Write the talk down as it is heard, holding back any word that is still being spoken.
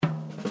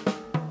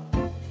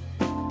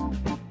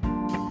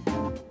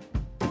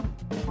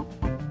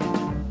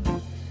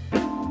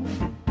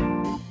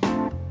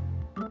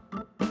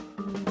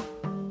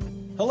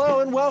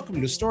Hello and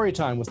welcome to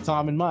Storytime with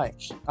Tom and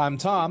Mike. I'm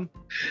Tom.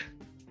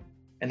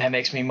 And that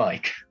makes me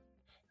Mike.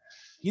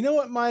 You know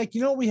what, Mike?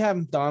 You know what we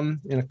haven't done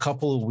in a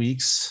couple of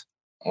weeks?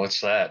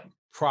 What's that?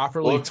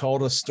 Properly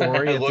told a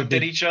story. Looked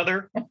at each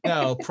other?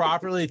 No,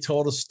 properly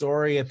told a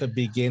story at the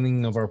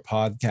beginning of our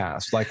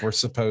podcast, like we're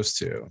supposed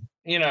to.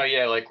 You know,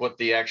 yeah, like what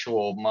the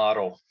actual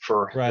model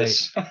for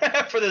this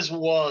for this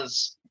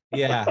was.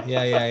 Yeah.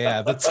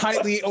 The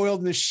tightly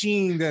oiled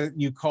machine that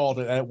you called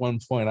it at one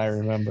point, I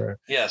remember.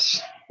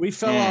 Yes. We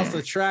fell off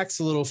the tracks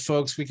a little,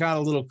 folks. We got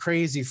a little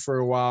crazy for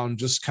a while and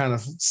just kind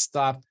of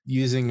stopped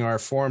using our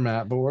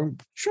format, but we're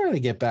trying to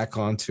get back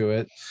onto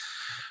it.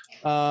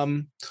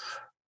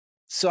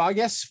 So I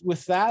guess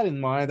with that in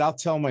mind, I'll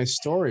tell my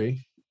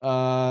story.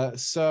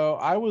 So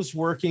I was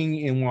working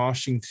in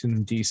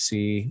Washington,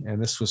 D.C., and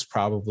this was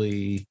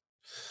probably,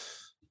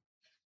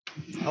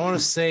 I want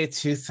to say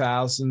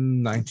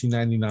 2000,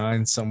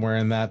 1999, somewhere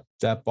in that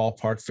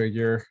ballpark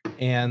figure.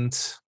 And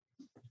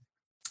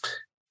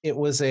it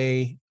was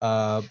a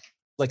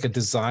like a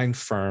design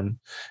firm,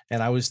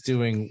 and I was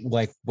doing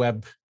like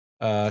web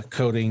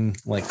coding,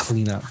 like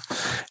cleanup.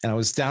 And I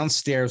was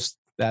downstairs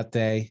that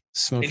day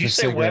smoking. Did you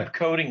say web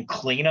coding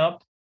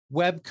cleanup?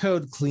 Web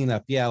code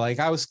cleanup. Yeah, like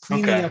I was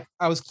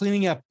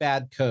cleaning up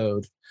bad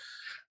code.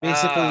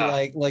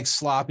 Basically like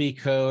sloppy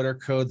code or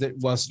code that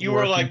wasn't. You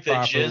were like the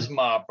properly. jizz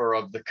mopper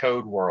of the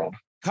code world.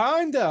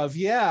 Kind of,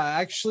 yeah.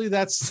 Actually,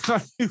 that's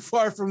not too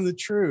far from the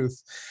truth.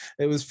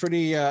 It was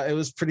pretty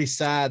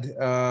sad.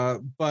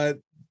 But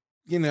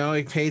you know,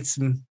 it paid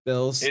some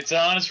bills. It's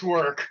honest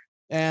work.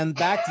 And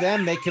back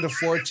then they could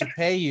afford to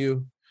pay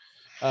you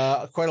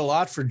quite a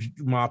lot for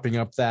mopping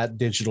up that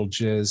digital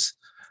jizz.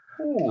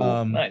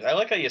 Ooh, nice. I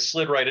like how you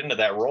slid right into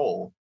that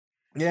role.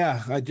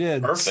 Yeah, I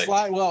did. Perfect.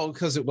 Well,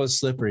 because it was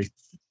slippery.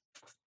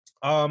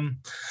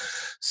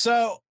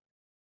 So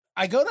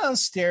I go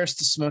downstairs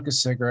to smoke a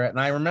cigarette, and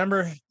I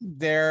remember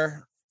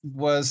there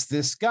was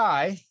this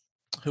guy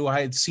who I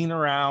had seen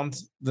around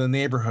the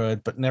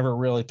neighborhood, but never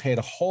really paid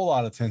a whole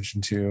lot of attention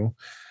to,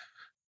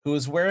 who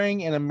was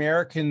wearing an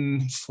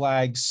American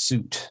flag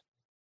suit.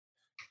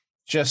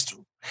 Just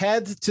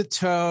head to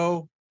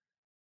toe,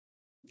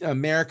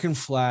 American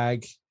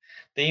flag.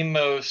 The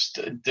most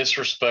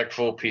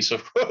disrespectful piece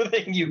of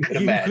clothing you could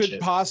imagine. You could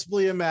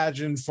possibly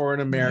imagine for an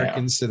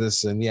American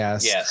citizen,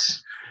 yes.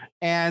 Yes.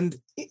 And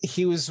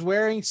he was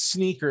wearing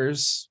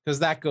sneakers, because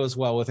that goes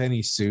well with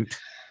any suit.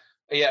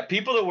 Yeah,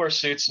 people that wear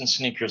suits and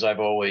sneakers, I've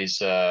always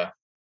have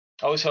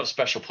a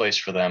special place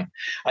for them.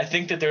 I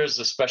think that there's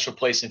a special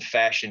place in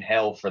fashion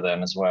hell for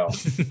them as well.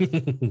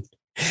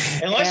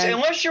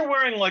 Unless you're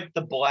wearing like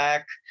the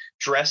black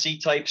dressy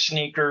type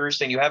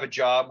sneakers and you have a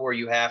job where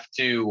you have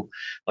to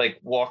like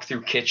walk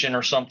through kitchen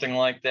or something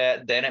like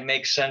that, then it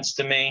makes sense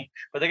to me.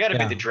 But they got to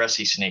be the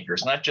dressy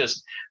sneakers, we're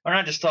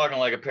not just talking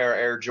like a pair of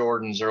Air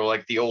Jordans or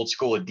like the old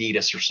school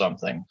Adidas or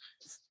something.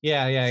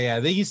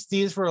 Yeah.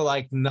 These were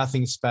like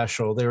nothing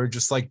special. They were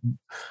just like,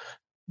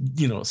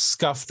 you know,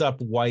 scuffed up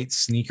white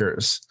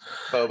sneakers.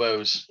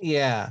 Bobos.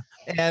 Yeah.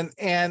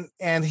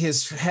 And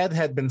his head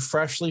had been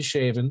freshly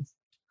shaven.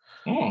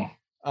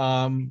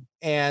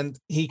 And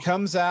he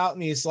comes out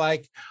and he's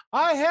like,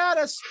 I had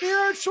a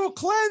spiritual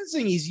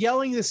cleansing. He's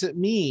yelling this at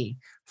me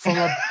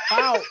from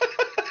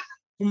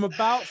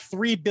about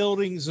 3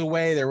 buildings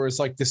away. There was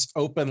like this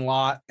open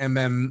lot, and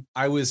then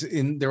there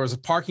was a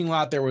parking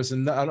lot. There was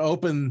an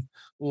open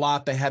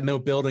lot that had no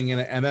building in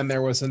it, and then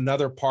there was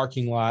another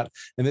parking lot,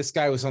 and this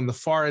guy was on the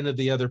far end of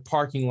the other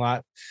parking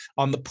lot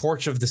on the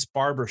porch of this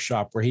barber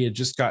shop where he had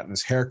just gotten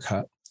his hair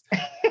cut.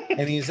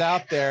 And he's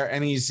out there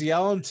and he's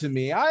yelling to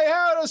me, I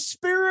had a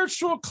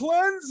spiritual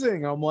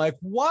cleansing. I'm like,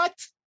 what?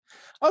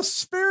 A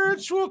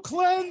spiritual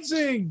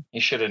cleansing?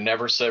 You should have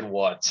never said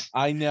what.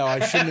 I know.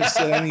 I shouldn't have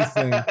said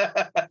anything.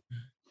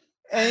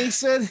 And he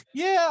said,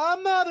 yeah,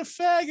 I'm not a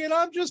faggot.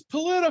 I'm just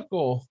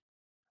political.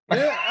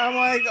 Yeah, I'm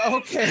like,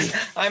 okay.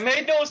 I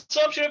made no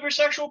assumption of your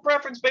sexual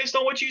preference based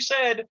on what you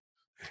said.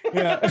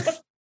 Yeah.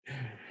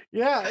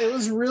 Yeah, it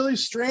was really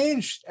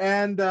strange.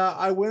 And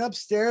I went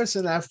upstairs,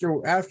 and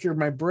after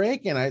my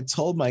break, and I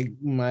told my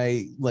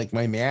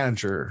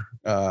manager,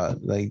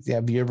 like,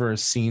 have you ever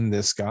seen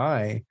this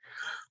guy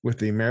with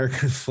the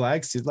American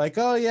flag suit? Like,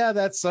 oh yeah,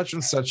 that's such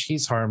and such.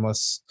 He's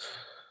harmless.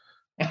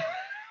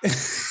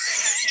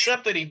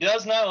 Except that he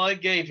does not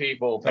like gay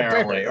people,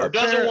 apparently. Or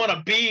doesn't want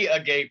to be a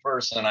gay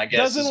person, I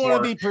guess. Doesn't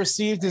want to be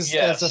perceived as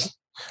a...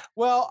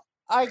 Well,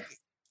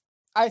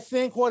 I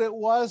think what it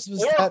was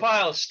or a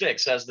pile of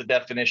sticks, as the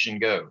definition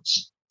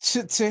goes.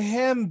 To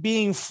him,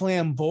 being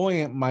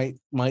flamboyant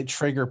might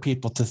trigger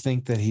people to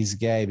think that he's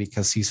gay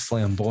because he's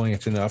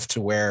flamboyant enough to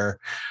wear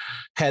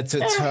head to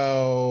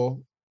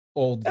toe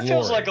Old Glory.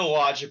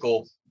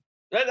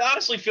 That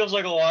honestly feels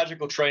like a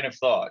logical train of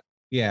thought.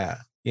 Yeah.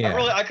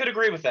 I could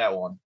agree with that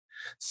one.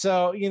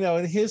 So, you know,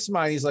 in his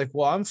mind, he's like,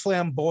 well, I'm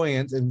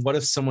flamboyant, and what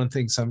if someone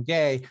thinks I'm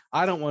gay?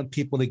 I don't want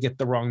people to get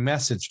the wrong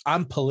message.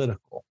 I'm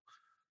political.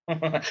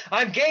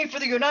 I'm gay for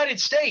the United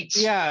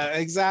States. Yeah,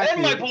 exactly.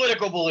 And my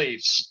political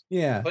beliefs.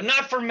 Yeah. But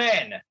not for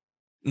men.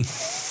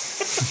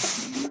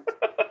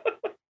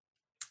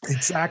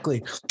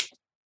 Exactly.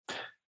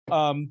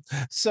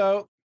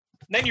 So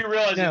then you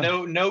realize yeah.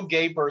 that no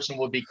gay person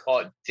would be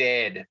caught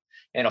dead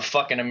in a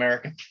fucking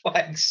American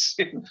flag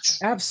suit.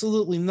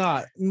 Absolutely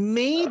not.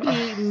 Maybe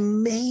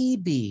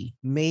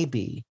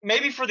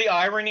for the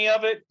irony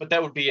of it, but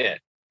that would be it.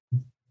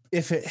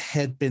 If it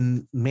had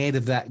been made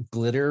of that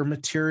glitter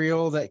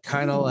material, that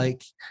kind of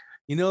like,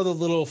 you know, the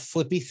little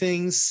flippy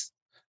things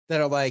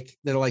that are like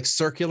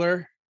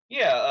circular.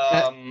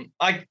 Yeah.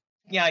 I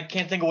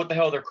can't think of what the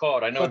hell they're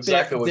called. I know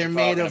exactly what you're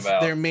talking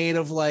about. They're made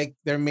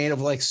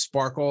of like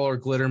sparkle or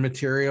glitter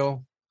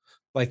material,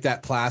 like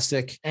that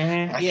plastic.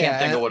 Mm-hmm. I can't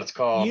think of what it's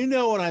called. You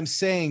know what I'm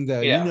saying,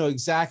 though. Yeah. You know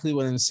exactly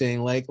what I'm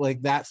saying. Like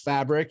that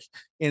fabric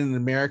in an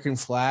American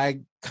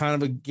flag, kind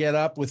of a get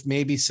up with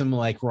maybe some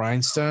like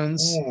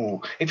rhinestones. Ooh.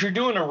 If you're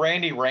doing a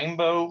Randy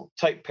Rainbow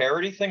type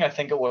parody thing, I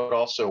think it would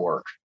also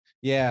work.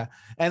 Yeah.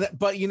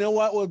 But you know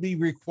what would be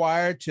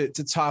required to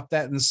top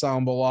that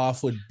ensemble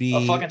off would be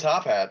a fucking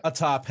top hat. A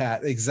top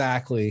hat,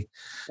 exactly.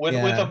 With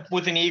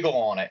an eagle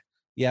on it.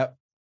 Yep.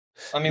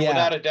 I mean,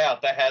 without a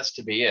doubt, that has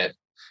to be it.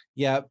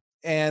 Yep.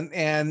 And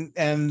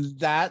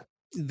that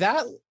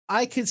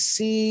I could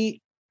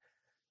see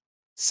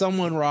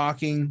someone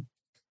rocking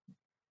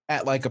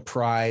at like a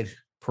pride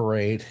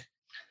parade.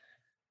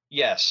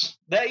 Yes,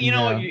 that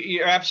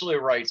you're absolutely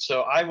right.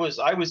 So I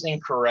was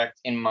incorrect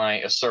in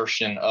my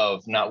assertion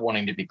of not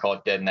wanting to be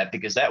caught dead in that,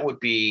 because that would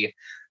be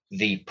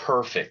the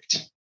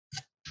perfect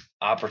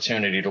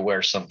opportunity to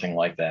wear something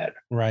like that.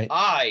 Right.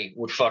 I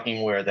would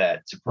fucking wear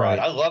that to Pride.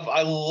 Right.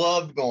 I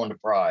loved going to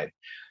Pride.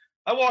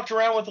 I walked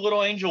around with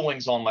little angel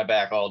wings on my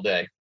back all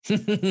day.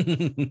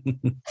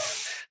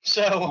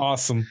 So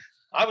awesome.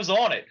 I was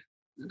on it.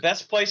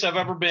 Best place I've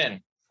ever been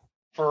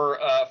for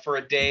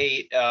a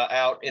day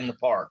out in the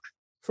park.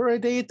 For a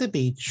day at the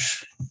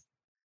beach.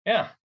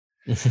 Yeah.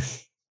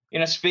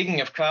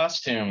 Speaking of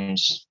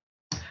costumes,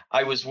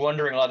 I was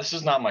wondering, this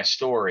is not my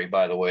story,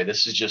 by the way.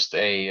 This is just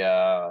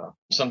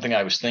something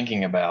I was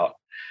thinking about.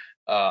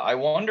 I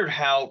wondered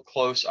how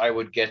close I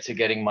would get to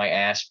getting my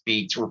ass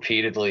beat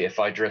repeatedly if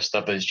I dressed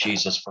up as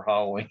Jesus for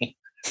Halloween.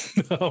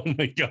 Oh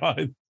my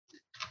God.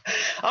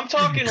 I'm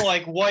talking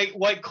like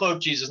white cloak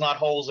Jesus, not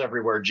holes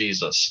everywhere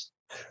Jesus.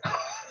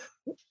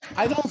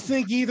 I don't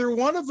think either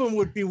one of them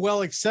would be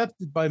well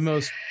accepted by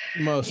most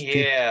people.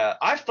 Yeah,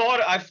 I've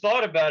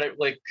thought about it,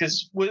 like,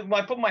 because when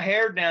I put my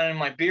hair down and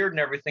my beard and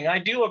everything, I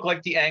do look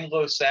like the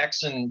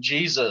Anglo-Saxon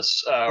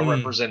Jesus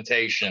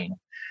representation.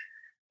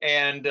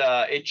 And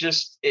it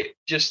just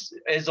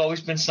has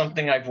always been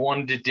something I've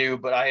wanted to do,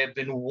 but I have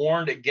been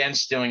warned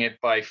against doing it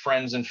by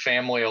friends and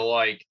family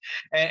alike,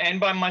 and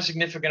by my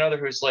significant other,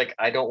 who's like,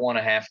 I don't want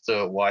to have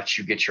to watch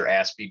you get your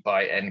ass beat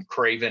by a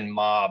craven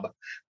mob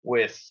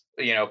with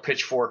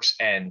pitchforks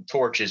and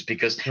torches,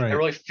 because it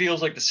really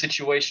feels like the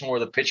situation where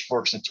the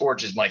pitchforks and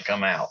torches might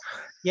come out.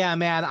 Yeah,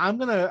 man, I'm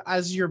gonna,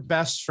 as your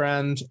best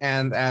friend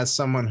and as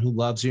someone who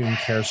loves you and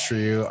cares for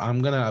you,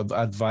 I'm gonna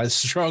advise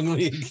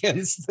strongly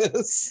against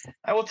this.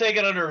 I will take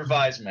it under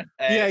advisement.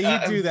 Yeah,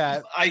 you do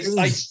that.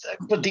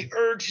 But the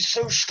urge is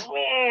so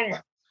strong.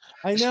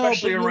 I know,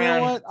 but you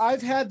know what?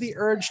 I've had the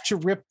urge to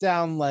rip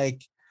down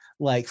like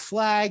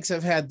flags.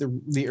 I've had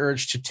the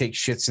urge to take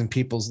shits in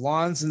people's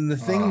lawns, and the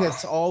thing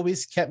that's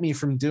always kept me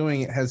from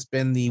doing it has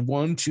been the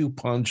 1-2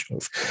 punch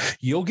of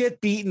you'll get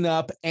beaten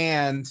up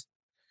and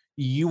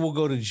you will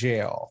go to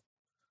jail.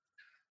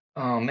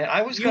 Oh man,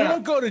 you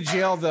won't go to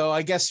jail though,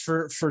 I guess,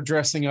 for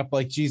dressing up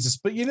like Jesus.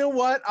 But you know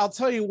what? I'll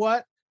tell you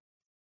what.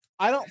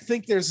 I don't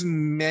think there's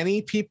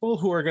many people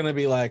who are going to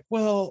be like,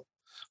 well,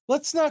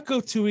 let's not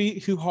go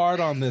too hard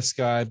on this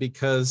guy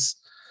because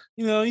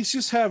he's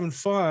just having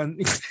fun.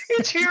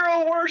 It's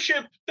hero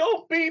worship.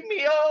 Don't beat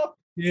me up.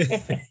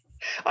 Yeah.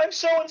 I'm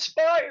so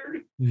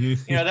inspired.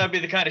 That'd be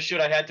the kind of shit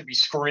I'd have to be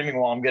screaming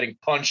while I'm getting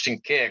punched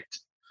and kicked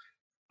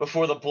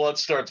before the blood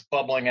starts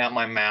bubbling out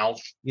my mouth.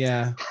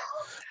 Yeah.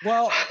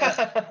 Well,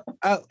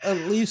 at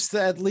least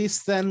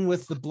then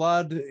with the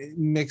blood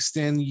mixed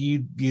in,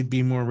 you'd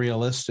be more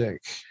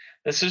realistic.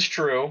 This is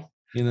true.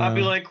 I'd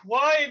be like,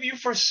 why have you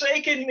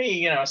forsaken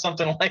me?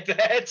 Something like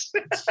that.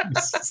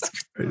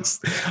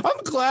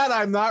 I'm glad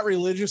I'm not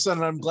religious,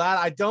 and I'm glad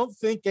I don't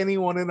think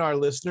anyone in our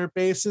listener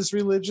base is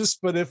religious,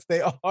 but if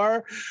they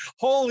are,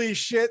 holy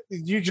shit,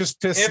 you just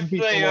pissed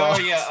people off. If they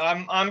are,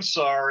 yeah, I'm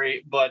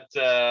sorry, but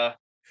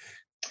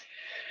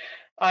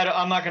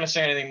I'm not going to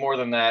say anything more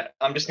than that.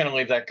 I'm just going to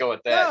leave that go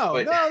at that.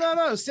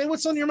 No. Say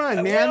what's on your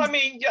mind, man. Well, I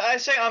mean, I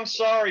say I'm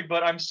sorry,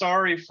 but I'm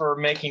sorry for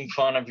making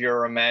fun of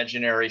your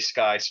imaginary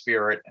sky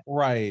spirit.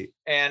 Right.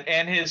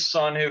 And his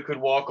son who could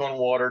walk on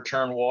water,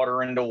 turn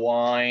water into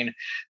wine,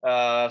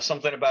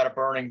 something about a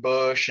burning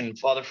bush and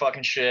other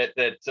fucking shit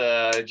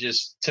that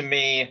just, to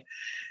me,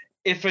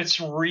 if it's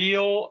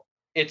real,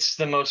 it's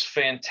the most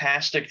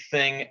fantastic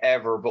thing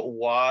ever. But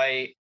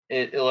why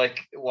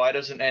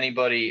doesn't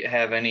anybody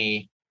have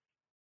any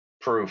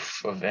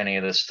proof of any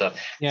of this stuff?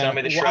 Tell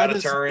me the Shroud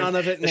of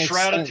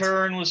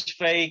Turin was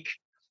fake.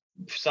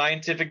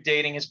 Scientific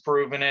dating has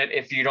proven it.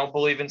 If you don't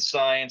believe in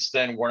science,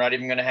 then we're not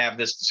even going to have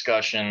this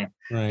discussion,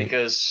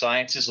 because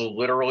science is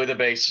literally the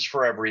basis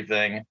for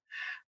everything.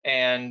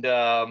 And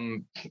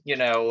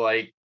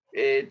like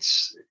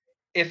it's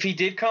if he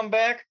did come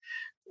back,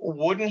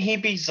 wouldn't he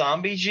be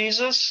zombie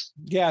Jesus?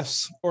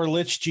 Yes, or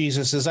Lich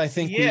Jesus, as I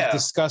think we've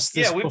discussed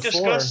this we've before.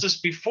 discussed this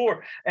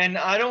before. And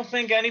I don't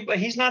think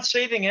he's not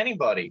saving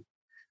anybody.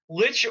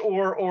 Lich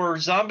or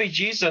zombie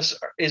Jesus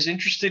is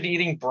interested in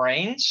eating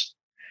brains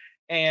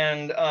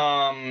and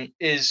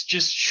is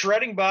just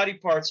shredding body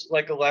parts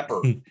like a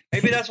leper.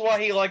 Maybe that's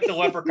why he liked the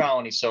leper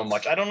colony so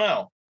much. I don't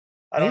know.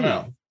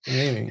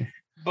 Maybe.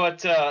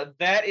 But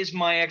that is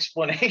my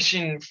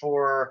explanation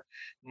for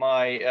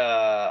my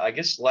I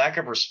guess lack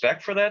of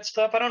respect for that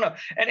stuff. I don't know.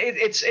 And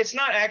it's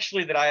not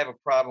actually that I have a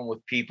problem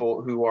with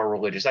people who are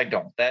religious. I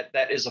don't. That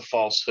is a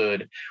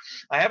falsehood.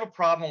 I have a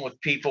problem with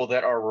people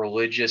that are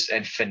religious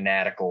and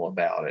fanatical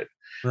about it.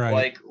 Right.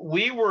 Like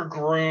we were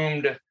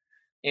groomed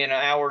in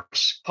our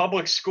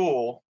public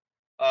school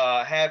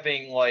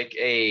having like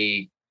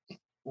a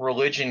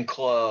religion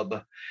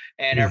club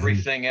and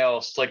everything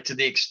else, like to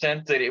the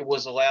extent that it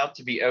was allowed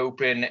to be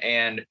open,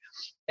 and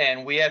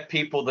we had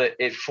people that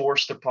it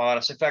forced upon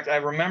us. In fact, I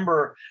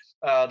remember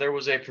there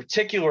was a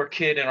particular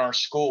kid in our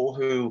school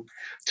who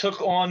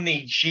took on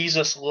the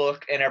Jesus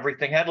look and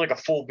everything, had like a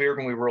full beard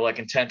when we were like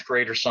in 10th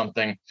grade or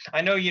something.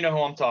 I know you know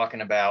who I'm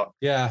talking about.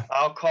 Yeah.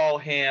 I'll call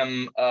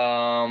him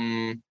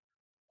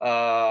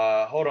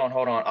hold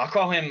on. I'll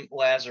call him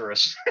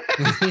Lazarus.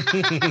 I'll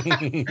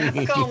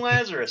call him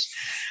Lazarus.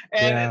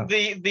 And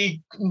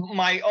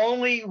my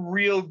only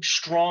real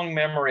strong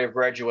memory of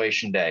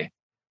graduation day,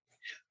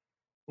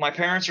 my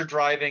parents are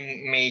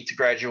driving me to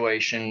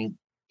graduation,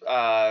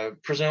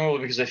 presumably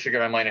because they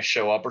figured I might have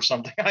show up or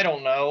something. I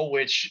don't know,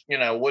 which,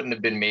 wouldn't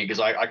have been me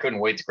because I couldn't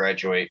wait to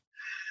graduate.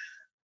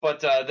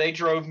 But they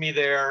drove me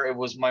there. It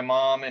was my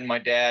mom and my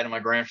dad and my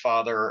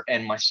grandfather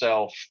and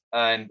myself.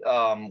 And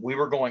we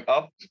were going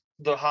up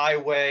the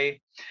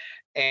highway,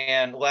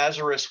 and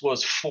Lazarus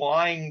was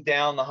flying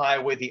down the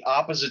highway the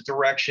opposite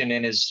direction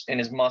in his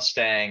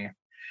Mustang.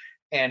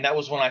 And that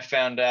was when I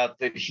found out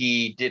that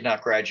he did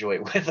not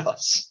graduate with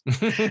us.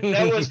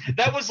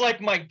 That was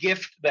like my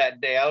gift that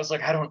day. I was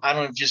like, I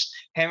don't just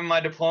hand me my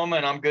diploma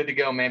and I'm good to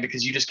go, man,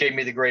 because you just gave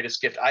me the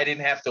greatest gift. I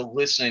didn't have to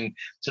listen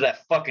to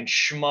that fucking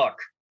schmuck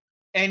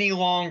any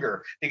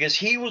longer, because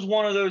he was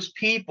one of those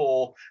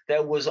people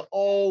that was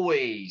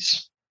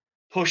always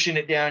pushing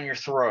it down your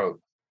throat.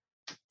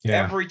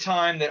 Yeah. Every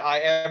time that I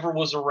ever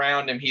was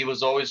around him, he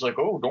was always like,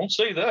 oh, don't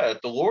say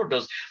that. The Lord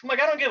does. I'm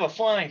like, I don't give a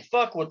flying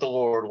fuck what the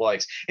Lord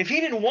likes. If he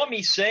didn't want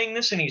me saying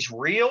this and he's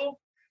real,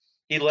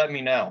 he'd let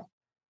me know.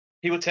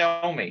 He would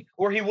tell me,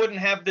 or he wouldn't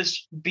have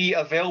this be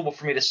available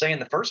for me to say in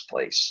the first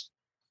place.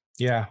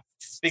 Yeah.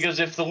 Because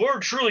if the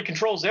Lord truly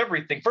controls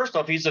everything, first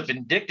off, he's a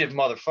vindictive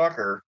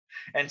motherfucker.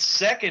 And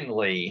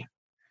secondly,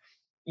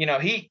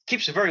 he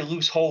keeps a very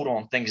loose hold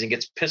on things and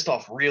gets pissed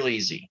off real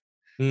easy.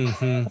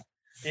 Mm-hmm.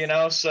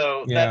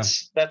 So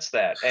that's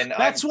that. And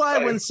that's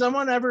why when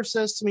someone ever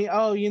says to me,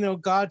 oh,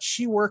 God,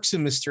 she works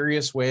in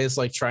mysterious ways,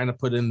 like trying to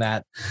put in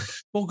that,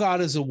 well,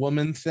 God is a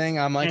woman thing.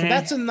 I'm like,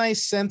 that's a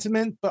nice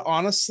sentiment. But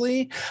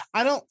honestly,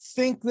 I don't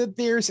think that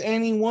there's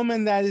any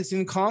woman that is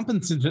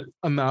incompetent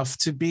enough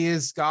to be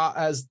as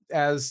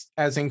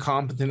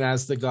incompetent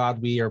as the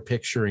God we are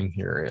picturing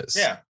here is.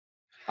 Yeah.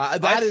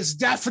 That is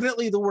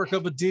definitely the work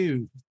of a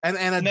dude, and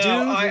a dude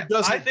who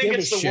doesn't. I think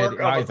it's the work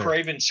of a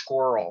craven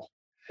squirrel.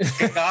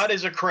 God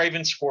is a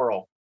craven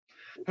squirrel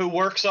who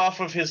works off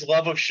of his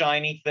love of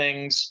shiny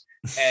things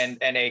and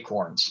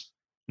acorns.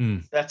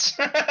 That's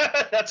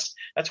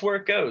where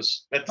it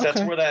goes.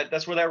 That's where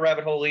that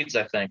rabbit hole leads,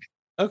 I think.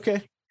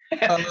 Okay.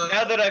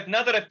 Now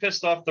that I've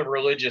pissed off the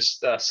religious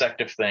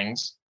sect of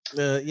things.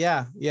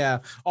 Yeah.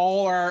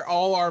 All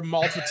our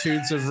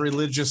multitudes of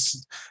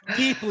religious,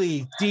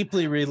 deeply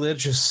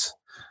religious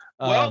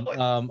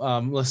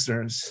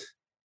listeners.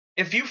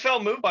 If you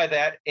felt moved by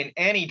that in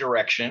any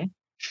direction,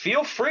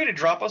 feel free to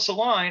drop us a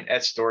line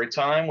at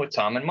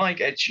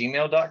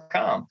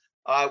storytimewithtomandmike@gmail.com.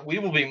 We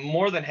will be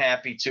more than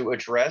happy to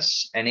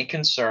address any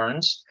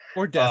concerns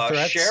or death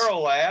threats, share a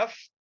laugh,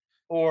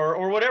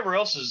 or whatever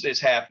else is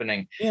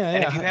happening.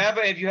 And if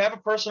you have a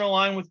personal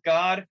line with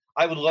God,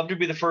 I would love to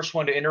be the first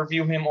one to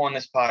interview him on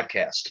this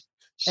podcast.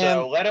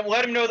 So let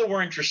him know that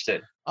we're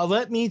interested.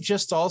 Let me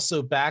just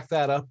also back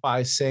that up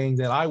by saying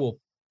that I will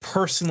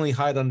personally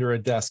hide under a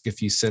desk if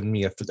you send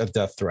me a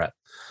death threat.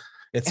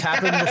 It's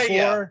happened before.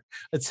 Yeah.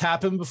 It's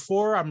happened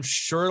before. I'm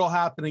sure it'll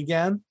happen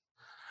again.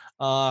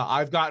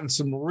 I've gotten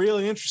some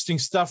really interesting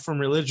stuff from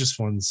religious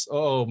ones.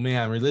 Oh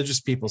man, religious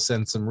people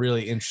send some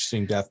really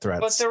interesting death threats.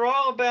 But they're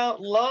all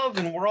about love,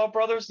 and we're all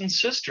brothers and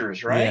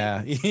sisters, right?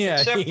 Yeah.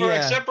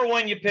 Except for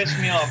when you piss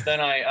me off, then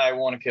I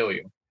want to kill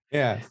you.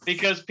 Yeah.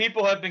 Because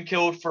people have been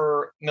killed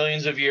for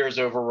millions of years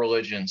over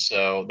religion,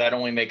 so that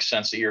only makes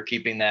sense that you're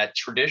keeping that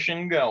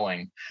tradition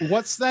going.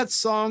 What's that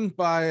song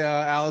by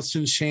Alice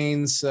in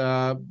Chains?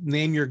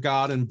 Name your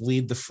God and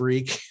bleed the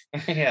freak.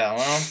 Yeah,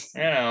 well,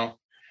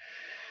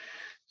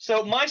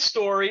 So my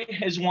story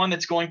is one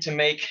that's going to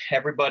make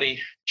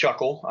everybody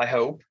chuckle, I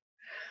hope.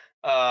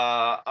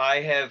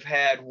 I have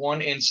had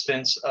one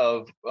instance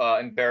of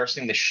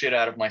embarrassing the shit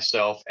out of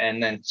myself,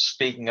 and then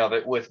speaking of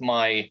it, with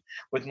my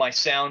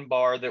sound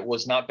bar that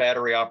was not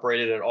battery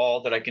operated at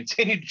all, that I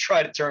continued to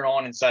try to turn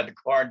on inside the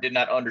car and did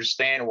not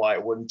understand why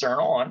it wouldn't turn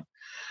on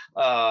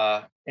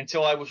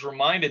until I was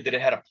reminded that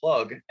it had a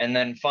plug, and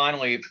then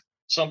finally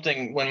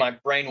something when my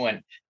brain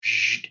went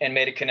and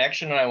made a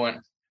connection, and I went,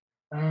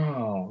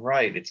 oh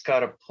right, it's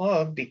got a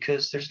plug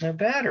because there's no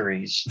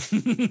batteries.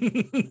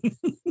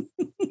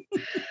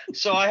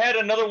 So I had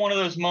another one of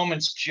those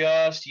moments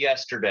just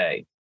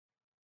yesterday,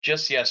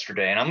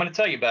 and I'm going to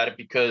tell you about it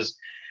because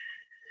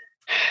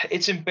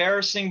it's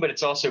embarrassing, but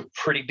it's also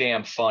pretty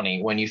damn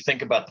funny when you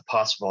think about the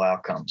possible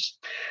outcomes.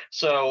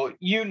 So,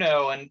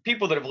 and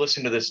people that have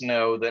listened to this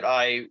know that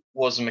I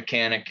was a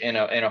mechanic in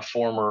a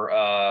former,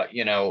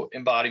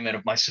 embodiment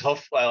of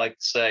myself. I like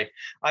to say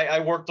I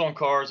worked on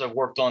cars. I've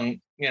worked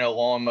on,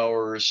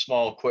 lawnmowers,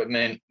 small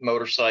equipment,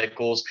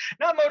 motorcycles,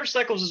 not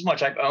motorcycles as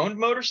much. I've owned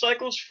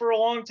motorcycles for a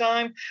long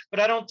time, but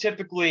I don't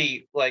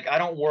typically I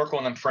don't work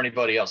on them for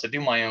anybody else. I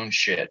do my own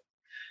shit.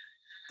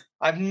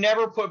 I've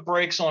never put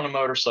brakes on a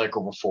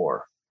motorcycle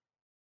before,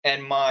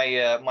 and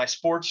my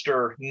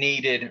Sportster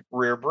needed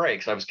rear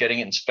brakes. I was getting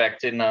it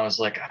inspected, and I was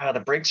like, the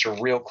brakes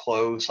are real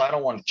close. I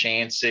don't want to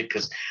chance it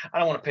because I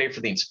don't want to pay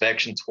for the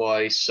inspection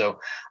twice. So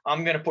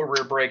I'm going to put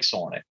rear brakes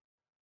on it.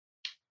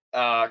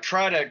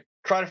 Try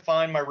to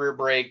find my rear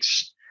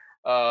brakes.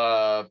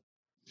 The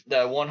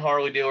one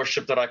Harley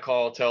dealership that I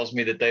call tells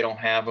me that they don't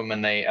have them,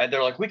 and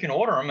they're like, we can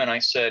order them. And I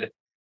said,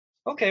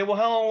 okay, well,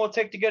 how long will it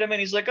take to get them in?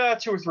 He's like,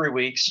 2 or 3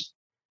 weeks.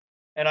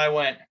 And I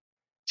went,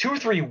 2 or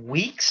 3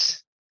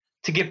 weeks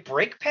to get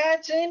brake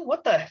pads in?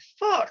 What the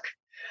fuck?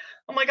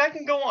 I'm like, I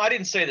can go on. I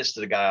didn't say this to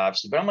the guy,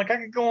 obviously, but I'm like, I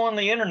could go on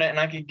the internet and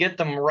I could get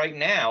them right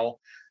now,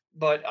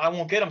 but I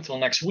won't get them till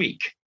next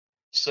week.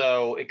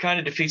 So it kind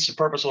of defeats the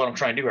purpose of what I'm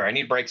trying to do here. I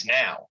need brakes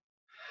now.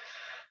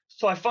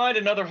 So I find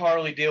another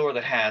Harley dealer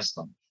that has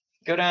them.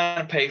 Go down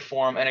and pay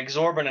for them, an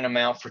exorbitant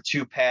amount for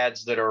 2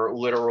 pads that are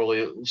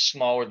literally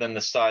smaller than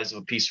the size of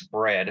a piece of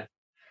bread.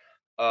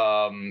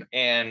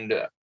 And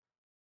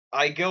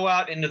I go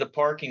out into the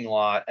parking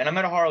lot, and I'm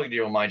at a Harley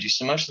dealer, mind you.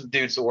 So most of the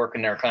dudes that work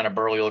in there are kind of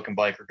burly looking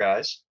biker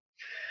guys.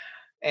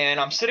 And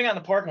I'm sitting out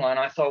in the parking lot, and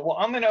I thought, well,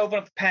 I'm going to open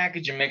up the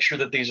package and make sure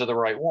that these are the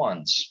right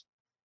ones.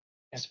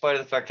 In spite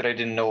of the fact that I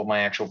didn't know what my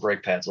actual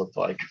brake pads looked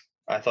like,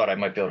 I thought I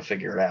might be able to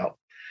figure it out.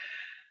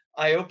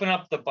 I open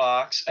up the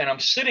box, and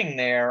I'm sitting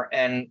there,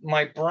 and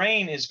my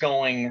brain is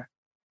going,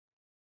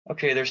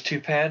 okay, there's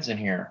 2 pads in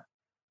here.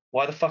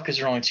 Why the fuck is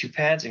there only 2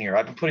 pads in here?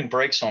 I've been putting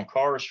brakes on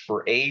cars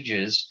for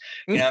ages.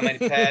 You know how many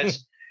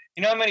pads?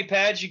 You know how many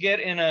pads you get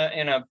in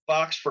a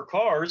box for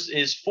cars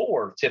is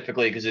 4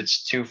 typically, because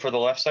it's 2 for the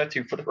left side,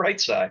 2 for the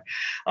right side.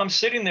 I'm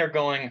sitting there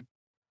going,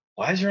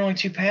 why is there only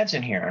 2 pads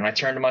in here? And I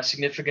turn to my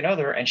significant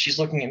other, and she's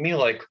looking at me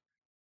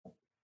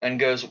and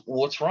goes,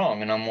 what's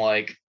wrong? And I'm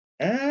like,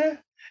 And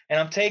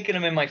I'm taking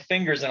them in my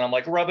fingers, and I'm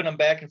like rubbing them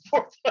back and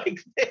forth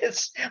like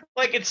this,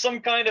 like it's some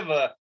kind of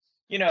a,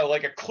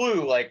 like a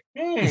clue, like,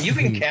 you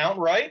can count,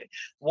 right?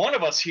 One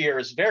of us here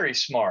is very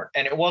smart,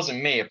 and it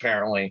wasn't me,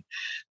 apparently.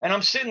 And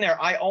I'm sitting there.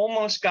 I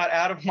almost got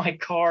out of my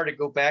car to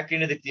go back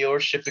into the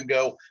dealership and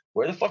go,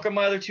 where the fuck are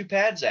my other 2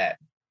 pads at?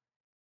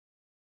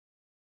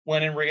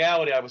 When in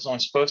reality, I was only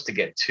supposed to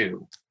get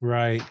 2.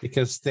 Right,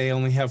 because they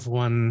only have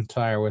 1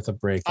 tire with a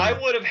brake on. I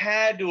would have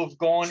had to have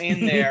gone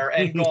in there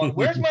and gone,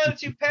 where's my other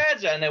 2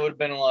 pads at? And they would have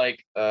been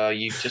like,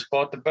 you just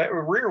bought the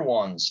rear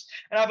ones.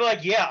 And I'd be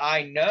like, yeah,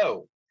 I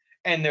know.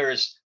 And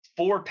there's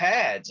 4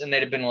 pads, and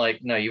they'd have been like,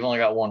 no, you've only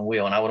got 1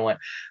 wheel. And I would have went,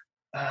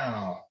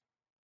 oh,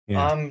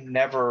 yeah. I'm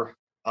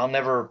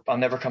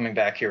never coming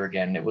back here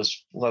again. It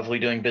was lovely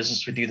doing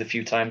business with you the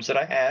few times that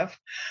I have.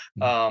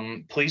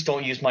 Please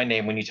don't use my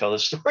name when you tell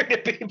this story to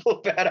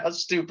people about how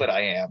stupid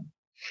I am.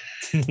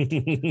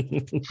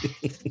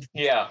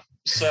 Yeah.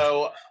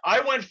 So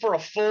I went for a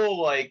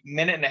full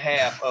minute and a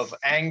half of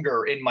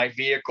anger in my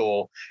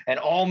vehicle, and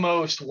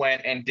almost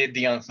went and did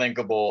the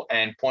unthinkable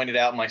and pointed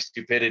out my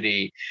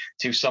stupidity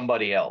to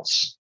somebody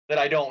else that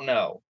I don't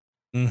know.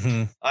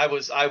 Mm-hmm. I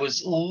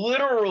was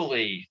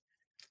literally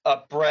a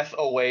breath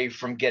away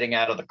from getting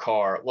out of the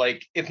car.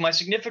 Like, if my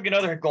significant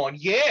other had gone,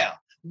 yeah,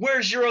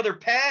 where's your other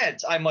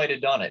pads? I might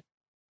have done it.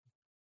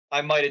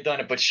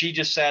 But she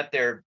just sat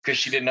there because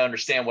she didn't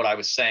understand what I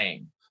was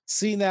saying.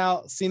 See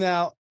now,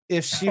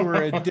 if she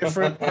were a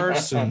different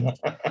person,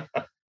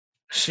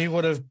 she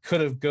could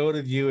have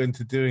goaded you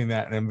into doing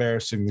that and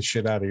embarrassing the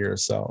shit out of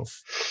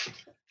yourself.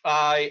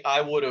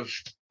 I would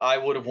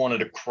have wanted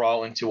to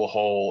crawl into a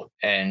hole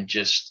and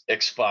just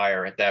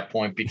expire at that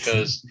point,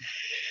 because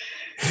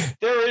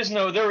there is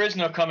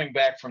no coming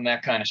back from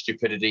that kind of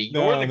stupidity.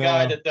 You're the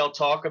guy that they'll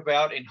talk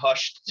about in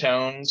hushed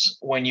tones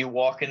when you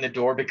walk in the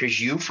door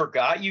because you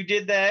forgot you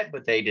did that,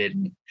 but they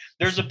didn't.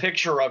 There's a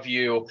picture of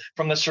you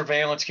from the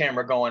surveillance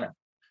camera going,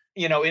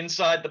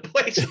 inside the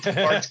place at the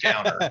parts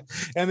counter.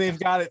 And they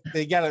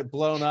got it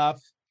blown up.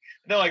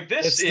 They're like,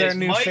 this it's is their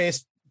new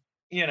face.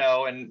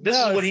 and this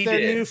is what he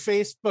did.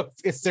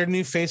 It's their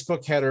new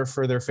Facebook header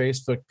for their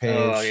Facebook page.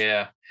 Oh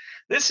yeah.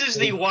 This is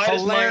the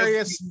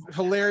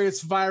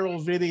hilarious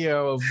viral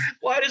video of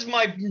why does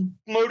my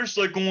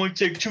motorcycle only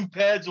take 2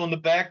 pads on the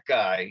back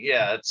guy?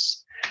 Yeah,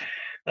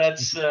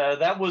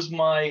 that was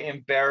my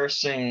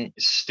embarrassing,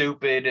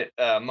 stupid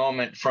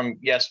moment from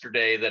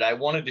yesterday that I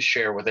wanted to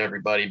share with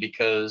everybody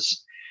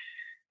because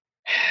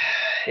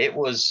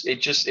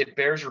it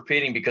bears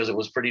repeating because it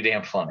was pretty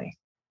damn funny.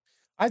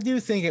 I do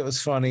think it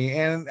was funny.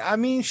 And I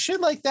mean,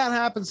 shit like that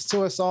happens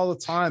to us all the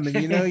time. And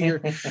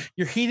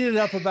you're heated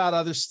up about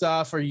other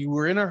stuff, or you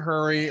were in a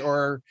hurry,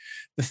 or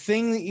the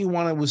thing that you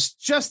wanted was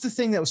just the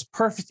thing that was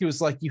perfect. It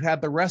was like you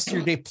had the rest of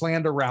your day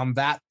planned around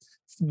that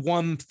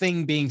one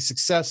thing being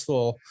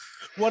successful.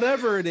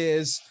 Whatever it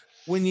is,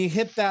 when you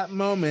hit that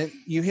moment,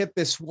 you hit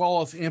this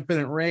wall of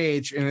impotent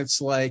rage, and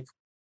it's like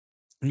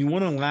you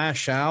want to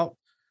lash out.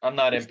 I'm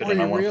not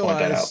impotent. I want to point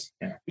that out.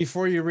 Yeah.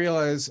 Before you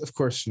realize, of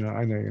course,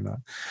 I know you're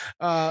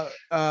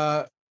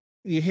not.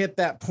 You hit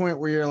that point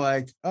where you're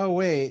like, oh,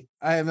 wait,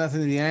 I have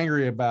nothing to be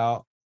angry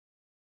about.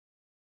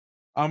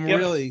 I'm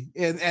really,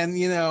 and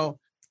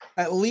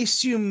at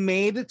least you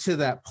made it to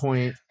that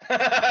point.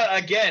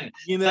 Again,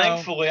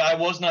 thankfully, I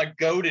was not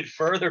goaded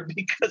further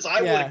because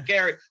I would have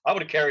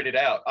carried it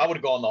out. I would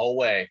have gone the whole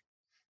way.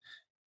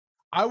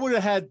 And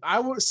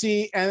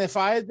if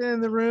I had been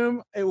in the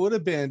room, it would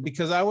have been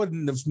because I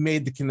wouldn't have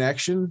made the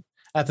connection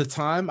at the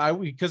time.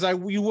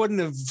 You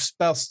wouldn't have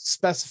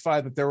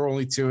specified that there were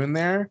only 2 in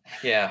there.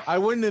 Yeah. I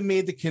wouldn't have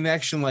made the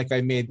connection like I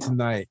made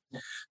tonight.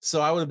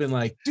 So I would have been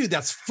like, dude,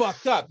 that's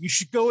fucked up. You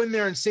should go in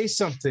there and say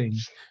something.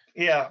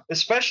 Yeah,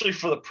 especially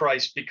for the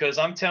price, because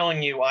I'm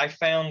telling you, I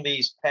found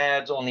these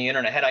pads on the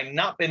internet. Had I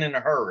not been in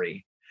a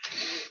hurry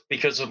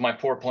because of my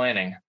poor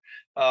planning,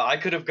 I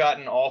could have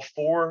gotten all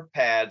 4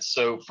 pads,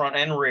 so front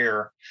and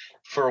rear,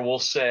 for we'll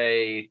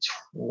say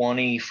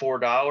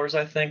 $24,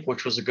 I think,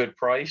 which was a good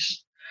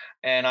price.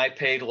 And I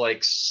paid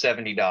like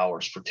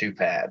 $70 for 2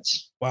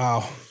 pads.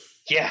 Wow.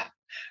 Yeah,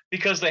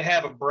 because they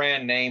have a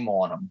brand name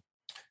on them.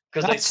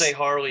 Because they say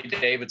Harley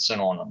Davidson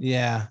on them.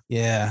 Yeah,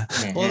 yeah.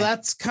 Mm-hmm. Well,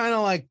 that's kind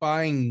of like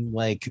buying,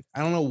 like,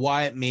 I don't know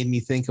why it made me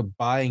think of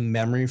buying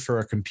memory for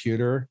a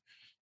computer,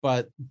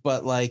 but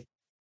like,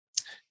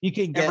 you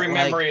can get every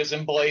memory is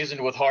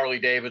emblazoned with Harley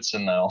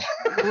Davidson, though.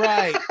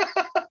 Right.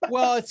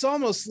 Well, it's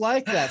almost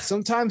like that.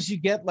 Sometimes you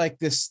get like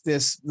this,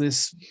 it's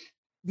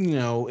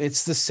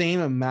the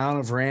same amount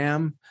of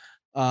RAM.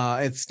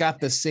 It's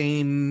got the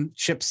same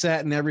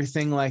chipset and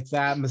everything like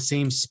that, and the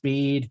same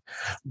speed,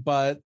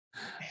 but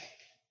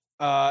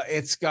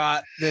it's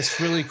got this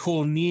really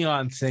cool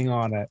neon thing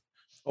on it.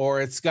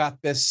 Or it's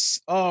got this,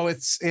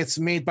 it's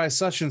made by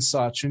such and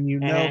such, and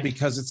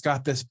because it's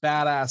got this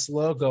badass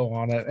logo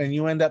on it, and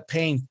you end up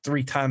paying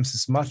 3 times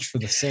as much for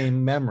the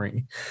same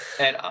memory.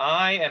 And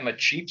I am a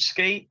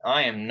cheapskate.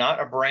 I am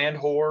not a brand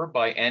whore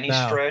by any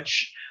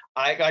stretch.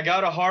 I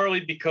got a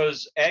Harley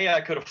because A, I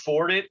could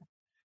afford it,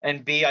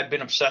 and B, I've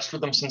been obsessed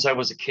with them since I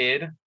was a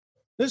kid.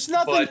 There's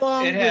nothing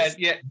wrong.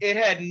 It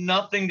had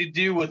nothing to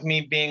do with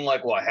me being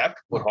like, well, I have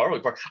to put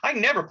Harley parts. I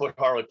never put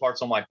Harley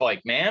parts on my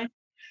bike, man.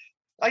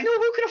 I know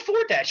who can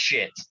afford that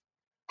shit.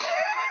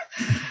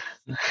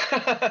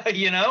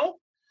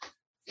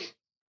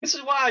 This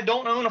is why I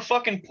don't own a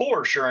fucking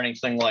Porsche or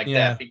anything like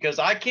that, because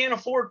I can't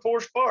afford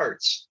Porsche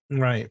parts.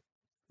 Right.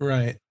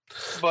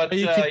 But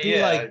you could be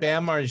like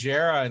Bam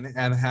Margera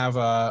and have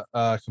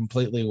a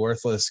completely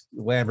worthless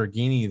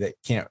Lamborghini that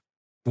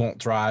won't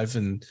drive.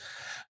 And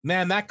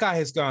man, that guy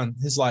his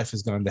life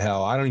has gone to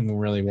hell. I don't even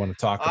really want to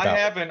talk about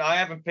it. I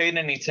haven't paid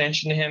any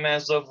attention to him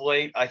as of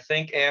late. I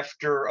think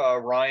after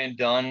Ryan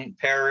Dunn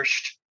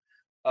perished,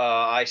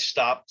 I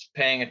stopped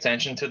paying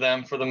attention to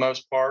them for the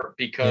most part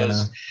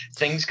because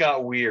things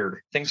got weird.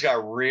 Things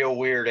got real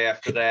weird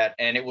after that,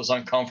 and it was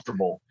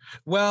uncomfortable.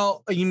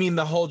 Well, you mean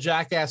the whole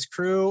Jackass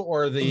crew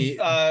or the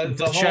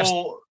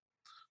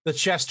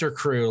Chester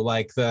crew,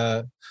 like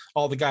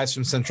all the guys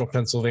from Central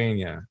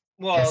Pennsylvania?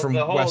 Well, from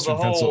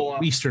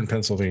Eastern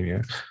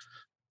Pennsylvania.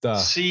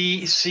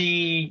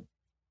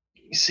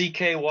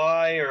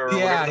 CKY or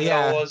whatever the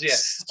hell it was. Yeah.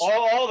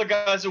 All the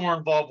guys that were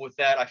involved with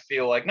that, I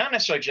feel like, not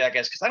necessarily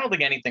Jackass, because I don't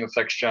think anything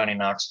affects Johnny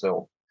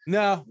Knoxville.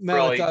 No,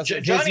 really. It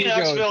doesn't. Johnny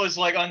Knoxville is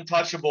like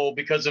untouchable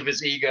because of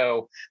his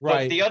ego.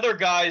 Right. But the other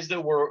guys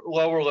that were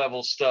lower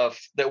level stuff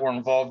that were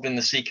involved in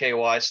the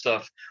CKY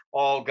stuff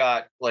all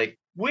got like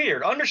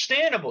weird,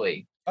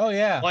 understandably. Oh,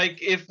 yeah.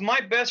 Like if my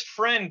best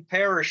friend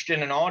perished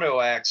in an auto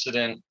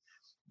accident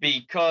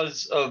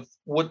because of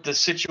what the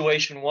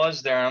situation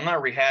was there, and I'm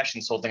not rehashing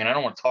this whole thing, and I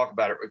don't want to talk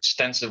about it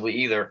extensively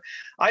either,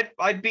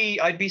 I'd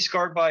be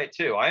scarred by it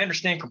too. I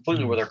understand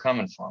completely where they're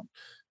coming from.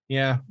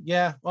 Yeah.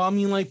 Well, I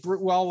mean, a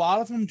lot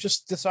of them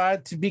just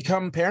decided to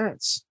become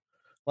parents.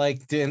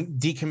 Like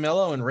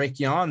DiCamillo and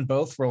Raekwon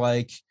both were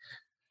like,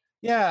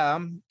 yeah,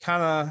 I'm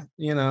kind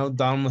of,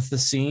 done with the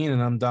scene,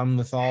 and I'm done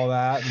with all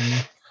that.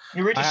 And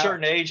you reach a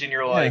certain age and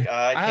you're like,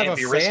 I can't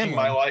be risking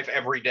my life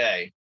every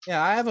day.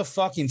 Yeah, I have a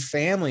fucking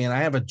family and I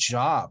have a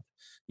job.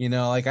 You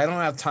know, like I don't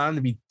have time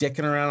to be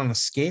dicking around on a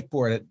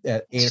skateboard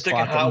at 8 Sticking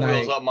o'clock at Hot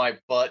night. Wheels up my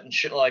butt and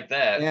shit like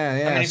that. Yeah,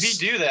 yeah. I mean, if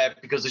you do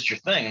that because it's your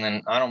thing,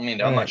 then I don't mean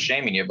to, I'm not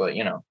shaming you, but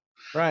you know.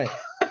 Right.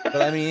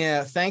 But I mean,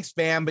 yeah, thanks,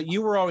 Bam. But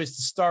you were always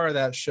the star of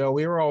that show.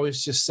 We were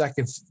always just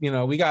second. You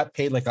know, we got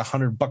paid like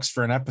 $100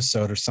 for an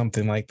episode or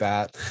something like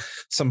that,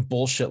 some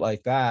bullshit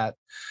like that.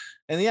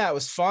 And yeah, it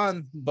was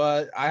fun,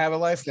 but I have a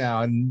life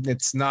now, and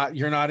it's not.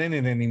 You're not in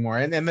it anymore.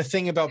 And the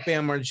thing about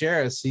Bam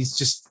Margera, he's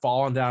just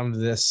fallen down into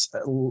this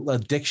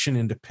addiction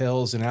into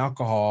pills and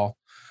alcohol.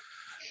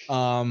 He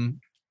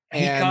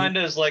kind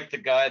of is like the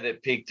guy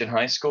that peaked in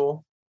high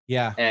school.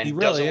 Yeah, and he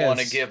really doesn't want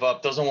to give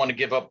up. Doesn't want to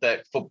give up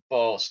that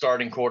football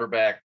starting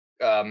quarterback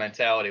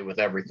mentality with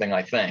everything,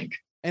 I think.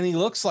 And he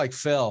looks like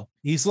Phil.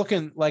 He's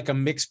looking like a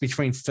mix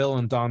between Phil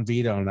and Don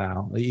Vito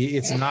now.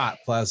 It's not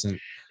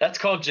pleasant. That's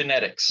called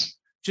genetics.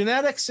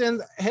 Genetics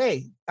and,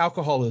 hey,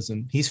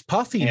 alcoholism. He's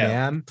puffy,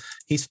 man.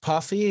 He's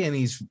puffy and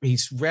he's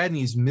red and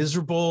he's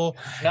miserable.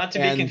 Not to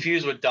be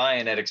confused with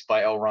Dianetics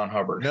by L. Ron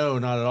Hubbard. No,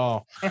 not at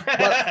all. But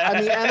I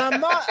mean, and I'm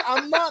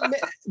not.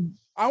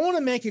 I want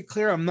to make it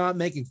clear I'm not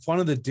making fun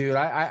of the dude.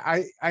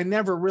 I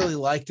never really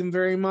liked him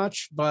very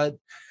much, but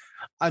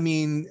I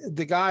mean,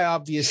 the guy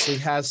obviously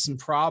has some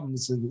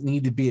problems that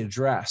need to be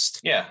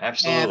addressed. Yeah,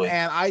 absolutely.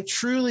 And I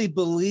truly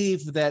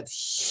believe that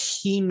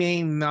he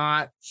may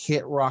not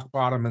hit rock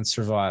bottom and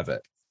survive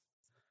it.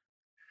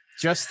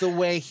 Just the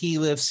way he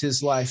lives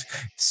his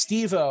life.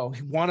 Steve-O,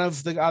 one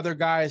of the other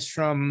guys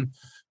from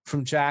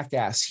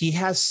Jackass, he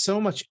has so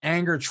much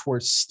anger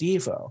towards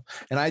Steve-O,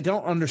 and I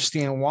don't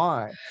understand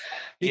why.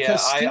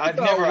 Because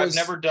I've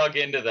never dug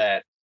into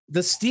that.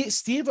 The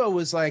Steve-O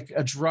was like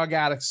a drug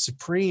addict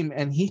supreme,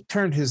 and he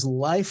turned his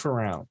life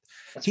around.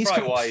 That's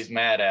probably why he's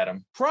mad at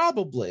him.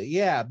 Probably,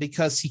 yeah,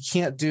 because he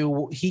can't do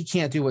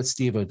what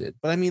Steve-O did.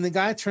 But I mean, the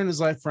guy turned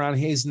his life around.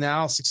 He's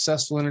now a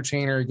successful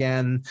entertainer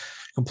again,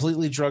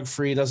 completely drug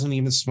free. Doesn't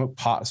even smoke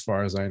pot, as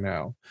far as I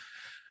know.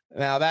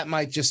 Now that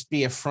might just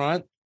be a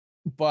front,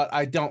 but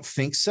I don't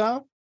think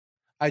so.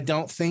 I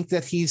don't think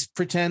that he's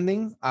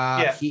pretending.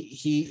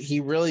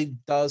 He really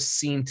does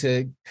seem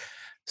to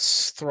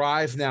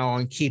thrive now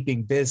on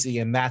keeping busy,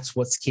 and that's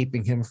what's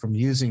keeping him from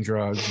using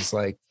drugs. It's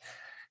like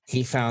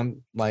he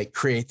found like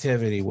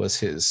creativity was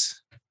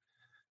his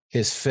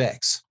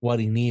fix, what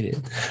he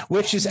needed,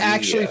 which is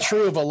actually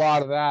true of a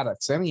lot of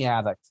addicts. Any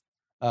addict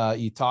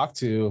you talk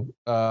to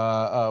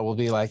will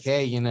be like,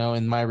 hey, you know,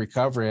 in my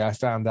recovery, I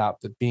found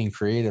out that being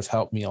creative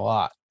helped me a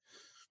lot.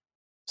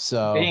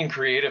 So being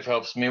creative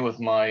helps me with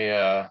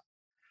my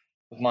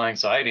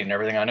anxiety and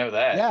everything. I know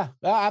that. Yeah,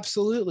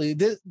 absolutely.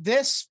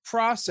 This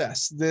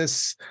process, the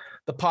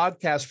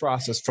podcast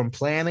process, from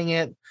planning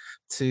it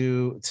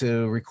to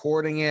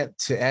recording it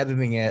to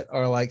editing it,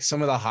 are like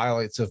some of the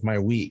highlights of my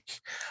week.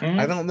 Mm-hmm.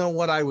 I don't know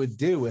what I would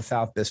do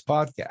without this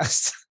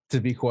podcast, to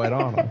be quite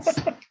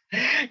honest.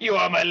 You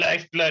are my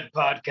lifeblood,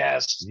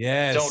 podcast.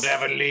 Yes. Don't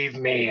ever leave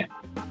me.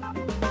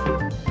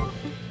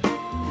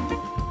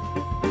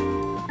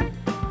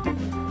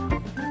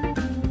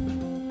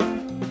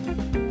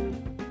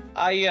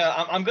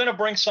 I'm going to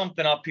bring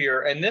something up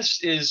here, and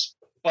this is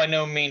by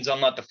no means,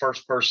 I'm not the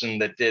first person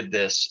that did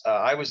this.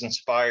 I was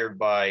inspired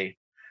by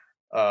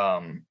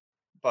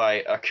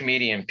a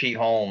comedian, Pete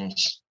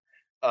Holmes,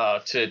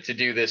 to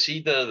do this. He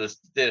did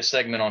a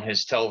segment on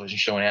his television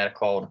show and had it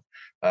called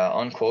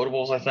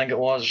Unquotables, I think it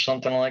was, or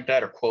something like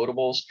that, or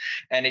Quotables,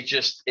 and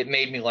it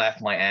made me laugh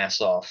my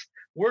ass off.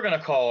 We're going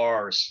to call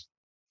ours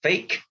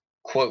Fake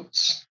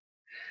Quotes.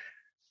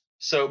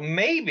 So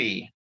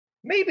maybe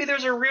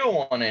there's a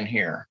real one in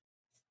here,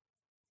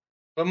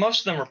 but most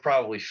of them are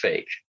probably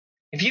fake.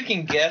 If you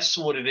can guess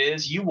what it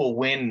is, you will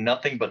win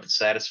nothing but the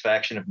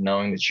satisfaction of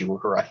knowing that you were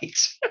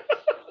right.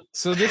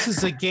 So this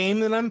is a game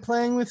that I'm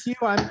playing with you.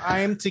 I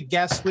am to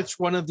guess which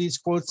one of these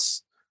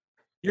quotes.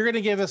 You're going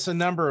to give us a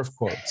number of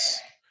quotes.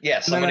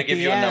 Yes, I'm going to give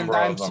you a number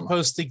of them. I'm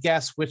supposed to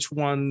guess which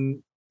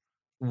one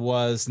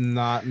was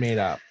not made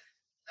up.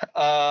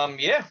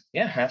 Yeah,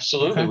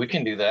 absolutely. Okay. We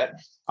can do that.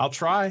 I'll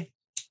try.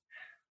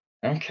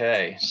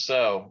 Okay,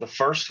 so the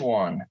first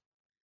one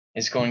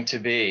is going to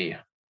be,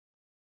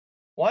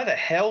 why the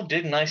hell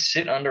didn't I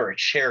sit under a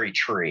cherry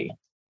tree?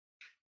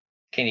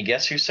 Can you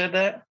guess who said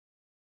that?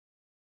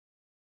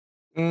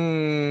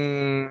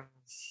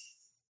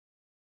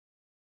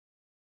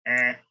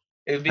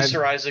 It would be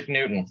Sir Isaac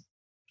Newton.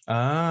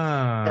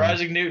 Sir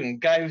Isaac Newton,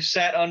 guy who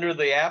sat under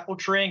the apple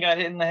tree and got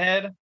hit in the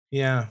head.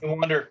 Yeah.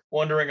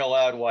 Wondering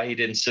aloud why he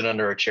didn't sit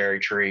under a cherry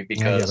tree,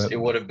 because it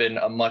would have been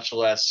a much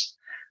less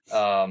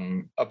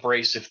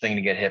abrasive thing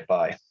to get hit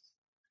by.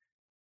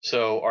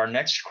 So our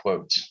next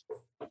quote,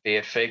 be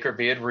it fake or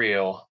be it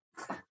real,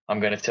 I'm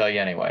going to tell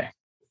you anyway.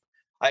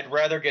 I'd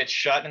rather get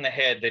shot in the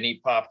head than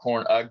eat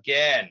popcorn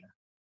again.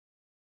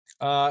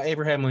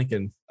 Abraham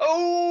Lincoln.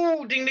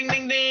 Oh, ding, ding,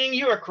 ding, ding.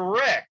 You are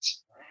correct.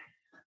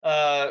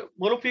 Not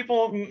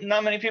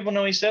many people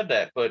know he said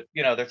that, but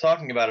they're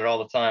talking about it all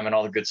the time and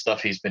all the good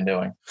stuff he's been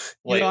doing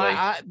lately.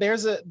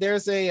 There's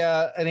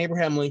a an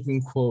Abraham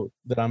Lincoln quote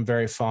that I'm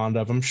very fond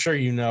of. I'm sure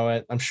you know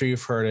it. I'm sure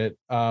you've heard it.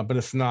 But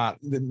if not,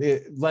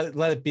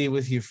 let it be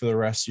with you for the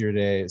rest of your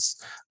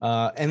days.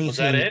 Anything? Was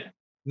that it?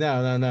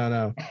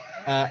 No.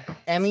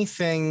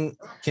 Anything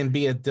can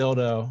be a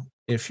dildo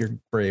if you're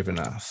brave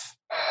enough.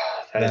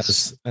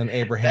 That's an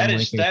Abraham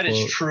Lincoln quote. That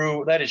is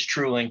true. That is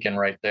true Lincoln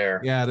right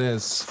there. Yeah, it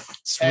is.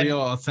 It's real,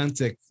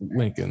 authentic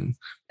Lincoln.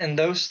 And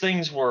those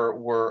things were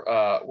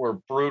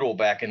brutal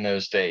back in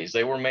those days.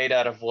 They were made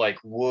out of like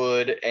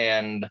wood,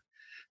 and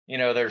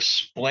there's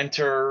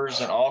splinters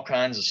and all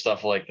kinds of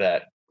stuff like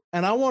that.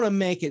 And I want to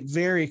make it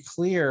very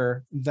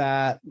clear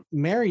that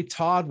Mary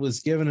Todd was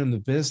giving him the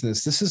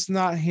business. This is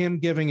not him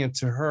giving it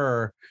to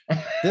her.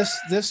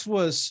 This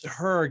was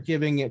her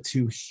giving it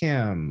to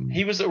him.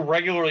 He was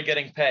regularly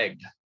getting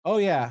pegged. Oh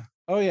yeah,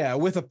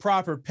 with a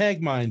proper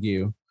peg, mind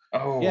you.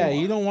 Oh yeah,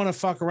 you don't want to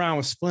fuck around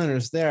with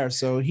splinters there.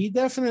 So he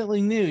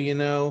definitely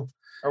knew.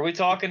 Are we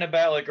talking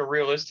about like a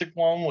realistic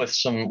one with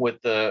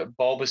the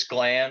bulbous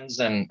glands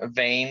and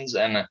veins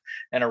and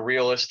a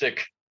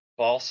realistic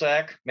ball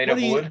sack made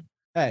of wood?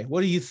 Hey,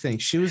 what do you think?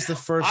 She was the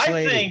first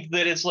lady. I think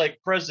that it's like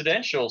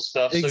presidential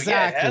stuff. Exactly. So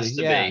yeah, it has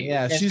to be.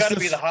 Yeah. It's got to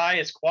be the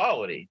highest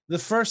quality. The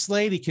first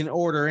lady can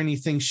order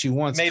anything she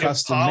wants made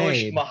custom of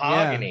polished made.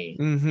 mahogany.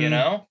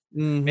 Yeah.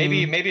 Mm-hmm.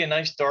 Maybe a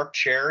nice dark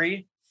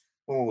cherry.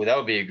 Ooh, that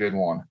would be a good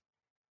one.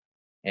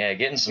 Yeah,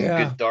 getting some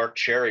good dark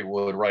cherry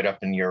wood right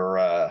up in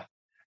your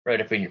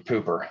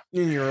pooper.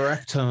 In your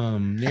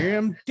rectum.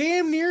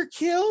 Damn near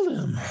killed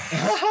him.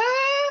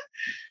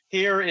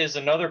 Here is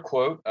another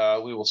quote.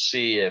 We will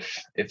see if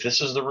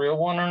this is the real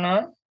one or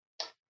not.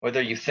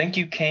 Whether you think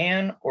you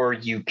can or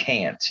you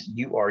can't,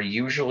 you are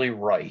usually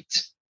right.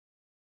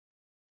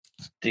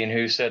 Do you know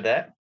who said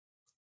that?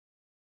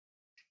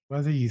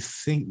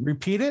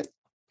 Repeat it.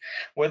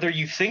 Whether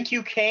you think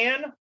you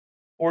can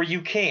or you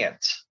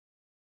can't,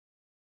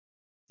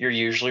 you're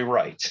usually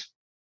right.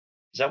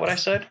 Is that what I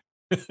said?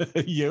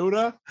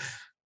 Yoda?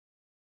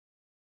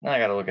 Now I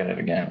got to look at it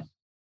again.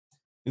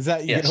 Is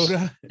that yes.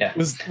 Yoda? Yeah.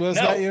 Was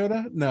that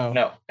Yoda? No.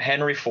 No,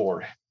 Henry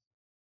Ford.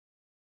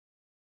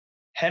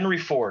 Henry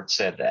Ford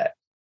said that.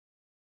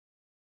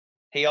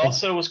 He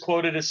also was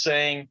quoted as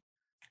saying,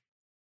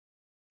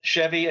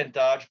 Chevy and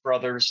Dodge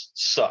brothers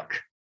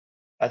suck.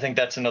 I think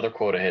that's another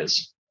quote of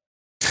his.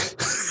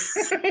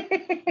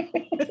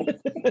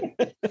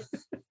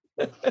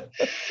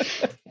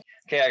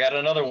 Okay, I got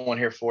another one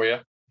here for you.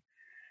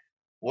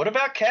 What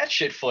about cat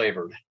shit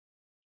flavored?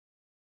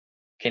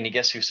 Can you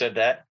guess who said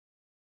that?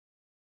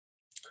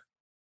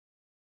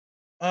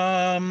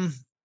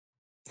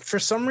 For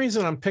some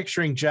reason, I'm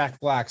picturing Jack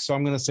Black, so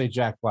I'm going to say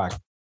Jack Black.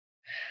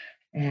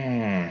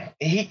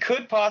 He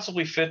could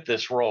possibly fit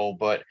this role,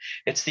 but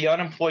it's the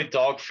unemployed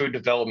dog food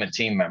development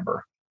team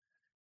member.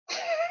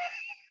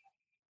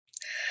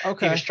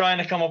 Okay. He was trying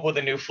to come up with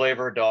a new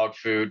flavor of dog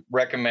food,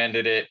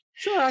 recommended it.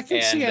 Sure, I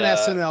can see an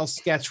SNL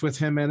sketch with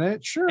him in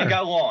it. Sure. And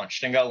got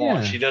launched.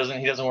 Yeah. He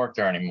doesn't work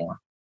there anymore.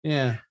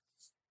 Yeah.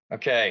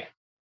 Okay.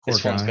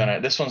 This one's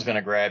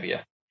gonna grab you.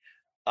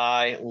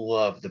 I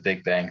love The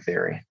Big Bang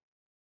Theory.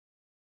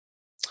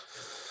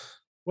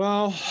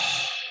 Well,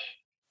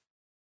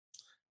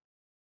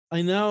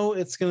 I know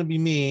it's going to be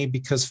me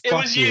because it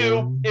was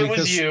you. It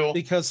was you.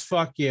 Because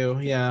fuck you.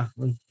 Yeah.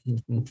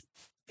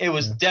 It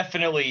was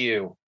definitely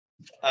you.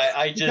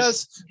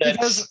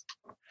 Because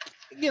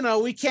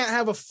we can't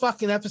have a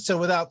fucking episode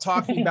without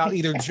talking about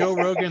either Joe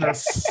Rogan or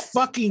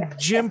fucking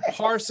Jim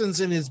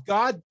Parsons and his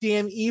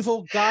goddamn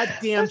evil,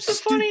 goddamn. That's the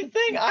funny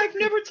thing. I've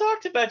never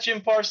talked about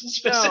Jim Parsons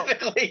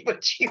specifically,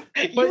 but you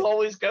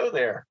always go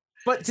there.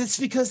 But it's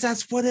because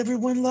that's what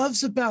everyone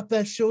loves about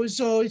that show. It's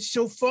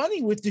so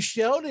funny with the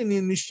Sheldon,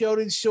 and the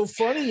Sheldon's so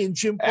funny, and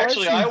Jim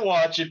Parsons. Actually, I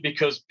watch it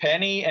because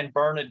Penny and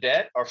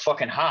Bernadette are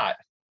fucking hot.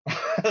 Both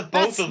of them are.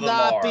 That's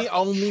not the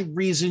only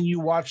reason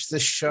you watch the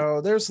show.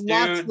 There's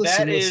lots.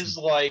 That is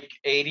like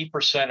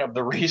 80% of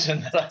the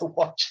reason that I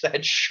watch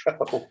that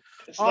show.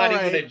 It's not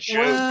even a joke.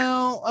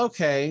 Well,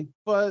 okay,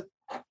 but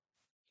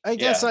I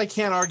guess I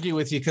can't argue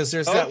with you because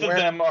there's both of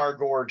them are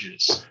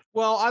gorgeous.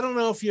 Well, I don't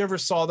know if you ever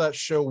saw that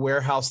show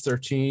Warehouse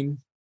 13.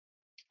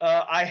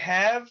 I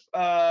have.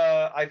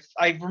 I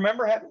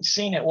remember having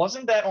seen it.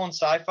 Wasn't that on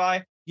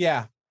Sci-Fi?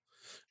 Yeah,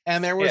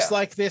 and there was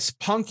like this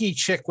punky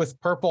chick with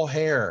purple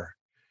hair.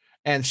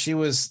 And she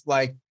was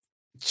like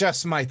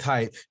just my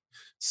type.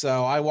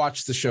 So I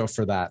watched the show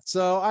for that.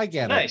 So I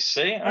get it. Nice.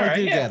 See? I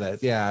do get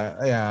it.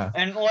 Yeah.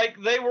 And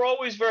like they were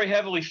always very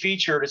heavily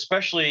featured,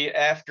 especially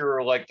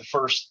after like the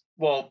first,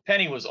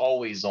 Penny was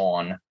always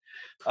on.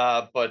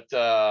 But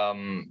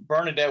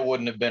Bernadette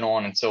wouldn't have been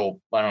on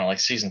until, I don't know, like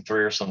season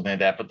 3 or something like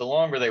that. But the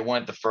longer they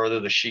went, the further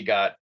that she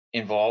got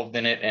involved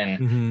in it.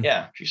 And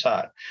she's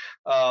hot.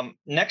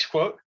 Next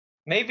quote.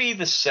 Maybe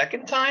the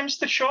second time's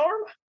the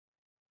charm.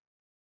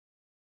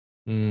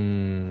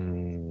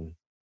 Neil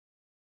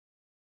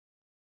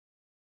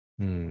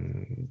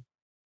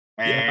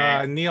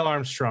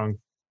Armstrong.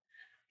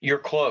 You're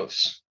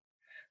close.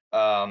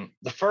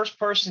 The first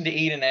person to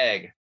eat an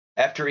egg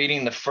after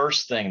eating the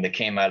first thing that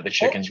came out of the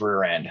chicken's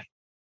rear end.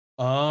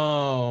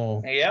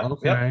 Oh, Yep.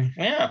 okay. Yep,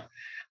 yeah.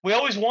 We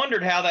always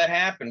wondered how that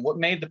happened. What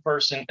made the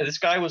person? This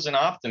guy was an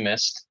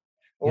optimist,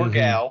 or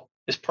gal.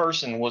 This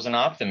person was an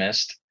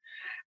optimist,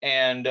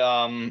 and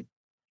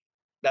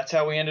that's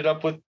how we ended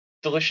up with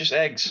delicious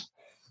eggs.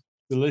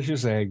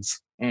 Delicious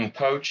eggs.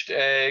 Poached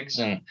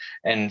eggs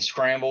and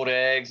scrambled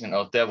eggs and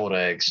deviled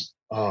eggs.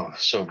 Oh,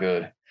 so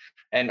good.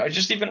 And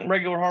just even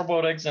regular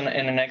hard-boiled eggs in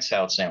an egg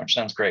salad sandwich.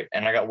 Sounds great.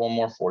 And I got one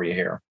more for you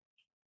here.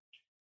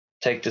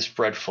 Take this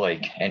bread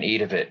flake and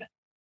eat of it,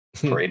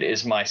 for it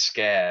is my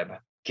scab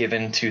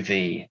given to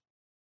thee.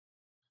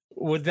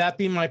 Would that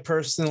be my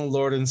personal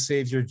Lord and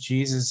Savior,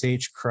 Jesus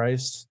H.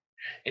 Christ?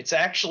 It's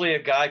actually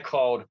a guy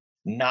called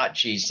Not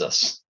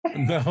Jesus.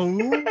 No.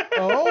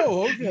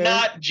 Oh, okay.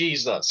 Not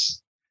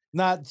Jesus.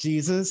 Not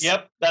Jesus.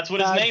 Yep, that's what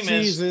not his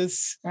name Jesus.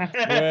 is.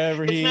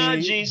 Wherever it's not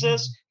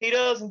Jesus. He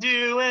doesn't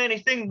do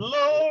anything the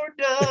Lord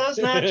does.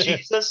 Not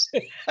Jesus.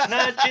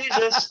 Not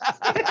Jesus.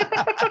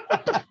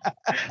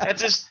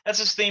 That's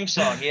his theme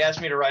song. He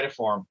asked me to write it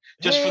for him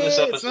just for this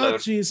episode. It's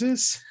not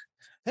Jesus.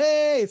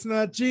 Hey, it's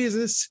not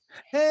Jesus.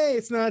 Hey,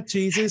 it's not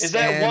Jesus. Is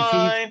that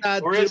wine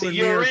or is it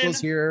urine?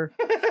 Here.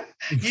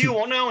 You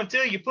won't know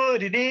until you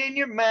put it in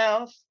your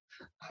mouth.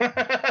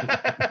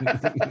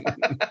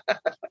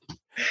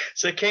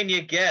 So can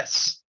you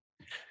guess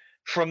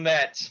from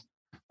that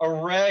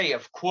array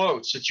of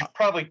quotes that you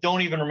probably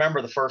don't even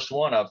remember the first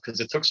one of because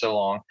it took so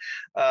long?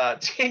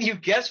 Can you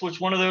guess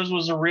which one of those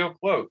was a real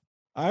quote?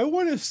 I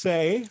want to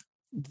say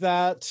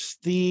that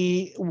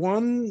the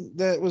one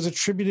that was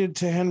attributed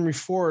to Henry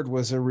Ford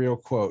was a real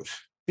quote,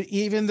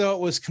 even though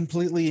it was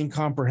completely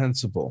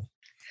incomprehensible.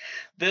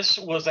 This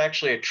was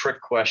actually a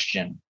trick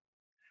question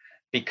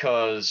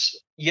because,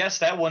 yes,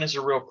 that one is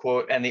a real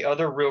quote. And the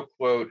other real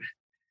quote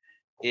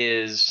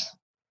is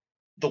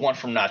the one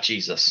from Not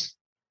Jesus.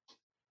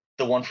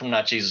 The one from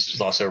Not Jesus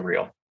was also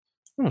real.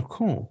 Oh,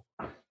 cool.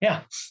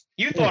 Yeah.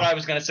 You thought I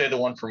was going to say the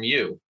one from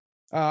you.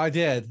 I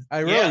did. I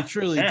really,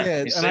 truly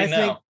did.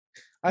 And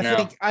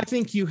I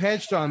think you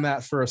hedged on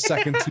that for a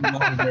second too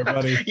long there,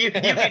 buddy. you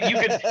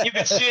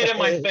could see it in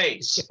my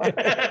face. But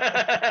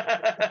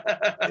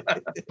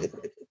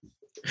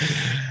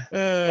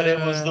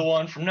it was the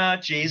one from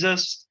Not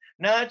Jesus.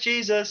 Not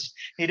Jesus.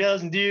 He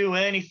doesn't do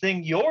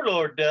anything your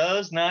Lord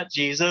does. Not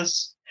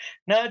Jesus.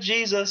 Not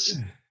Jesus.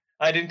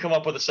 I didn't come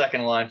up with a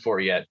second line for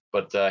it yet,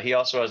 but he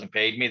also hasn't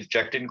paid me. The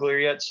check didn't clear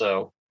yet,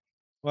 so.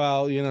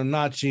 Well,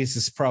 Not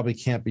Jesus probably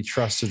can't be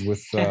trusted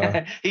with.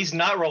 He's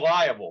not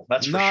reliable.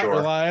 That's for not sure.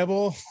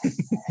 Reliable.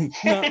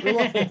 Not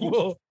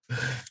reliable.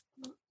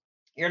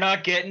 You're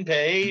not getting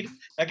paid.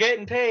 Not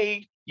getting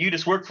paid. You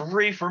just work for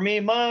free for me,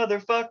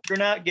 motherfucker.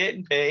 Not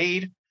getting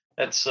paid.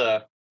 That's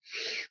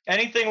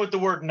anything with the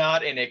word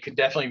 "not" in it could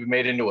definitely be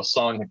made into a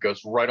song that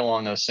goes right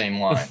along those same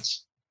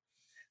lines.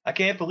 I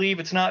can't believe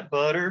it's not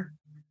butter,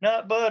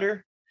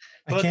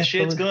 but the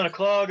shit's gonna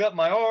clog up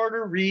my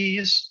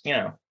arteries.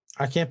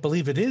 I can't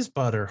believe it is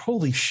butter.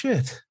 Holy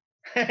shit.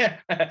 I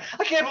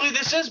can't believe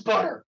this is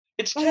butter.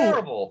 It's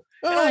terrible.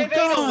 And I have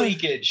anal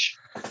leakage.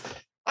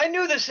 I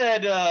knew this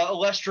had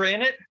Olestra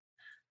in it.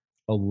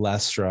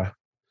 Olestra.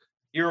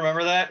 You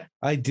remember that?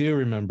 I do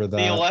remember that.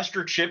 The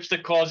Olestra chips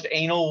that caused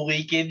anal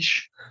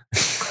leakage.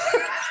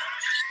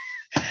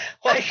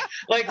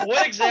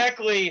 How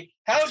exactly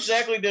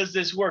does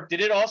this work?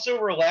 Did it also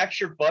relax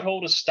your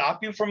butthole to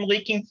stop you from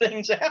leaking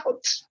things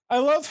out? I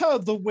love how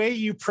the way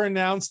you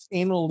pronounced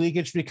anal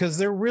leakage, because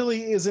there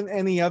really isn't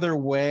any other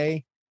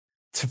way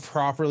to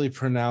properly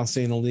pronounce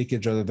anal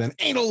leakage other than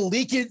anal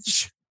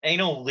leakage.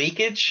 Anal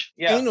leakage?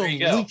 Yeah, anal there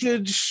you go.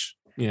 Leakage.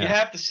 Yeah. You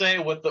have to say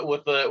it with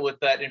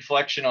that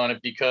inflection on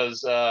it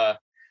because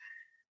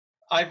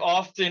I've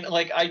often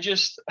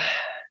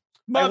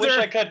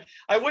Mother,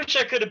 I wish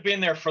I could have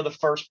been there for the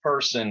first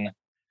person.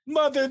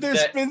 Mother,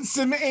 there's been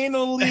some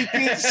anal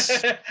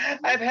leakage.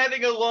 I'm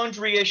having a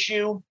laundry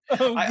issue.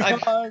 Oh,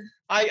 God.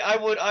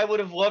 I would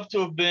have loved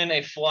to have been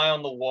a fly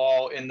on the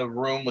wall in the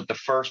room with the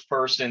first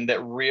person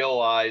that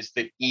realized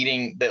that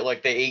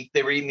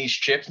they were eating these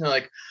chips and they're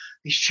like,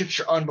 these chips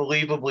are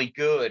unbelievably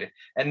good.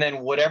 And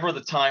then whatever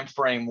the time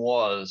frame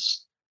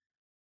was,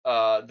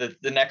 the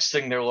next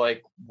thing they're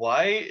like,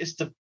 why is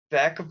the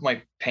back of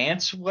my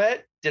pants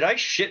wet? Did I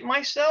shit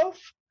myself?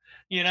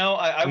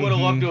 I would have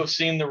loved to have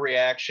seen the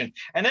reaction.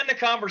 And then the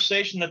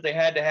conversation that they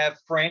had to have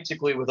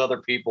frantically with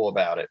other people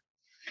about it.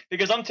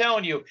 Because I'm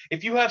telling you,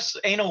 if you have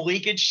anal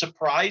leakage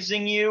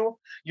surprising you,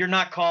 you're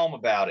not calm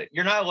about it.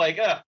 You're not like,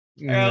 I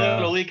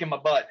got a leak in my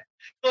butt.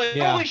 You're like,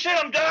 holy shit,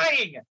 I'm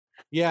dying.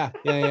 Yeah.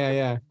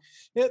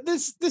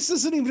 This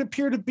doesn't even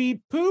appear to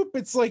be poop.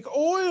 It's like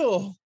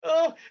oil.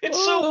 Oh,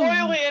 it's so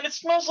oily and it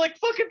smells like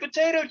fucking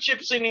potato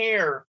chips in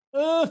here.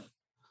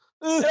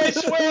 And I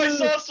swear I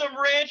saw some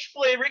ranch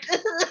flavoring.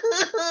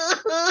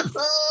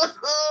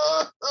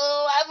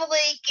 I'm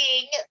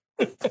leaking.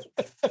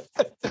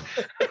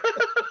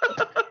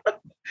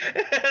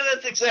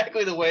 That's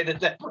exactly the way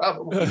that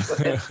probably went.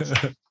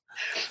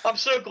 I'm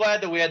so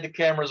glad that we had the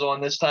cameras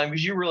on this time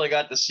because you really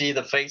got to see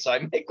the face I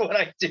make when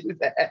I do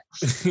that.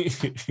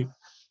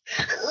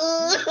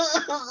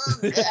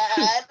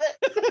 God.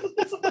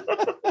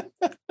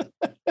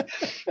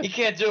 You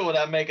can't do it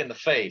without making the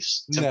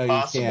face. It's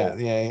impossible. You can't.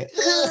 Yeah.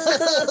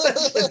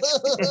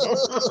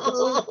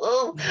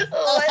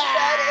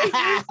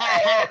 I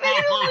have a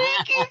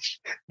leakage,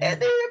 and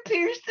there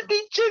appears to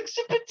be chunks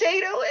of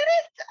potato in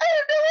it. I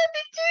don't know what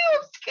to do.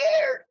 I'm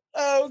scared.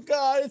 Oh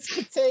God, it's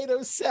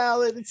potato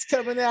salad. It's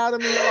coming out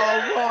of me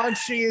all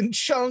raunchy and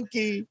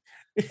chunky.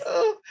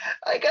 Oh,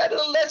 I got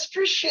a less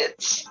for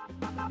shits.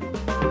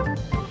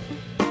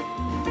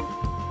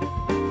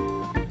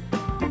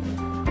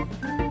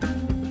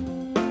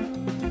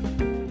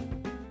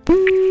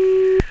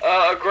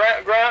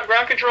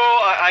 Ground control,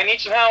 I need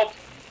some help.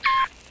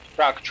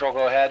 Ground control,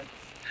 go ahead.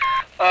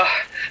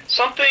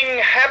 Something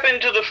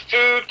happened to the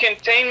food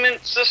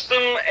containment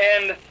system,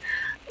 and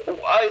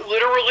I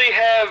literally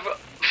have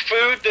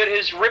food that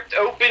is ripped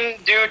open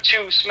due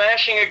to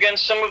smashing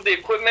against some of the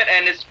equipment,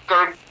 and it's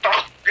going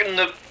in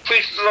the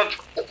pieces of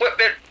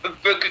equipment.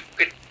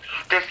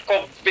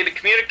 Difficult for me to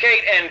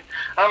communicate, and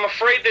I'm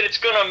afraid that it's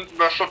going to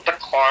mess up the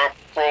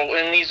control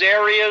in these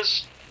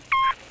areas.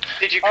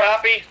 Did you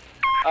copy?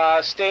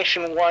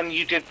 Station 1,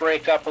 you did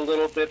break up a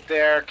little bit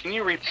there. Can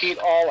you repeat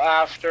all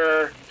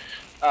after?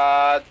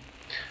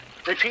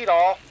 Repeat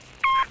all.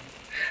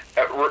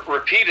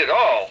 Repeat it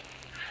all.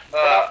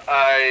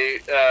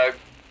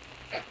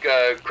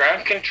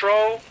 Ground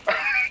control.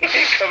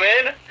 Come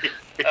in.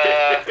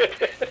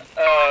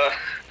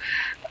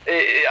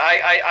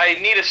 I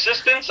need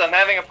assistance. I'm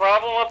having a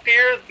problem up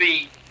here.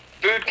 The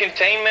food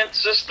containment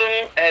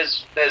system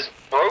has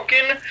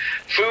broken.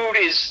 Food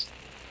is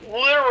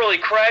literally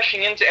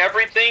crashing into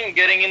everything,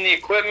 getting in the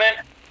equipment,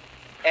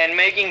 and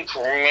making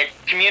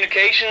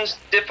communications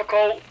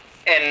difficult.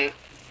 And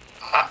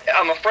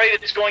I'm afraid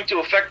it's going to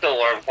affect the.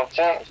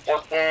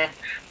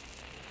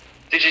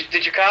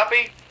 Did you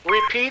copy?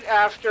 Repeat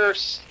after.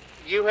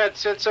 You had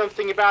said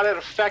something about it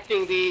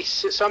affecting the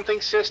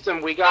something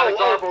system. We got it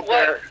garbled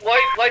there.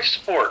 Life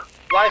support.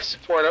 Life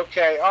support.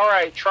 Okay. All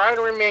right. Try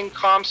to remain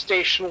calm,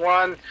 Station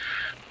 1.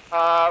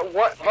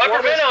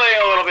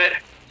 Hyperventilating a little bit.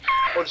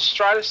 Well, just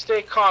try to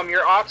stay calm.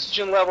 Your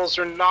oxygen levels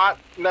are not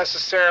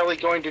necessarily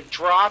going to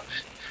drop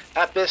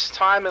at this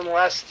time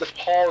unless the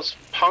hull is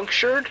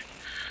punctured.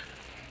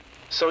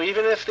 So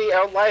even if the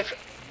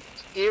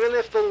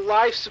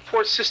life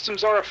support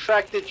systems are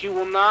affected, you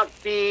will not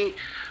be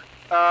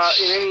in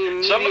any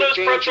immediate Some of those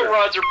danger. pretzel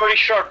rods are pretty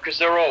sharp because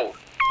they're old.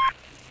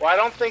 Well, I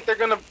don't think they're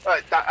going to...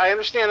 I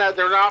understand that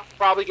they're not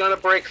probably going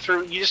to break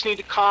through. You just need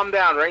to calm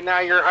down. Right now,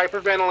 you're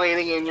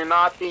hyperventilating and you're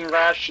not being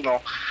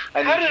rational.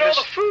 And How did all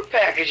the food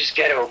packages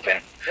get open?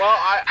 Well,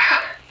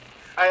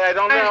 I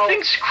don't know.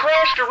 Things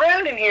crashed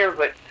around in here,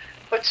 but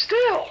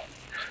still.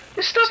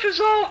 This stuff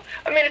is all...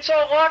 it's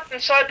all locked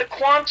inside the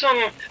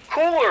quantum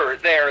cooler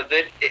there.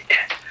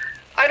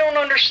 I don't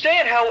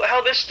understand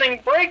how this thing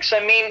breaks.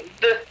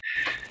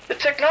 The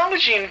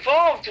technology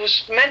involved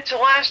was meant to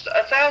last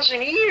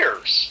 1,000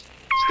 years.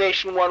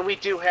 Station 1, we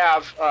do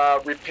have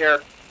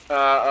repair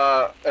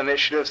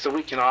initiatives that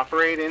we can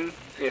operate in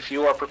if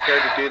you are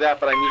prepared to do that,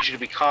 but I need you to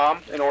be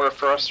calm in order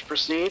for us to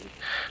proceed.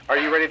 Are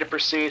you ready to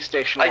proceed,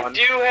 Station 1? I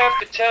do have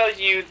to tell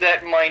you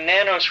that my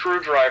nano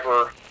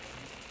screwdriver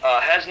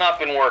has not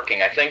been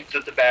working. I think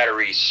that the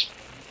batteries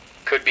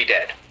could be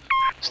dead.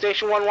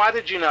 Station 1, why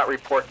did you not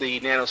report the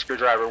nano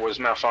screwdriver was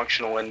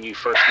malfunctional when you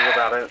first knew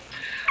about it?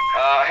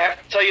 I have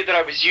to tell you that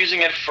I was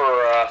using it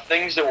for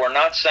things that were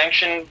not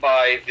sanctioned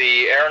by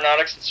the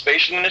Aeronautics and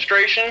Space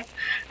Administration,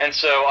 and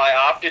so I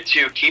opted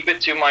to keep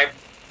it to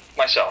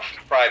myself,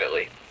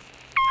 privately.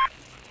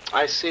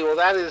 I see. Well,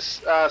 that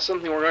is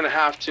something we're going to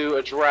have to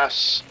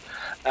address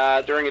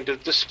during a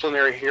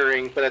disciplinary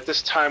hearing, but at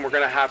this time we're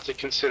going to have to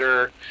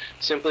consider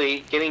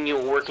simply getting you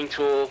a working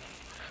tool.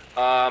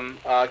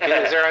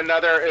 Is there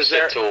another...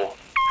 tool.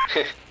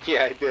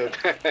 Yeah, I did.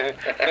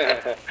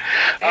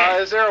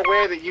 Is there a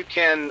way that you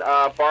can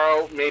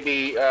borrow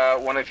maybe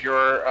one of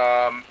your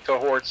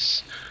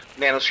cohort's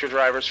nano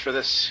screwdrivers for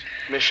this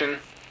mission?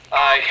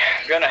 I'm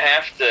gonna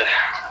have to.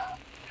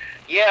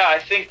 Yeah, I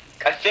think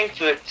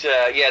that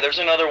there's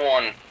another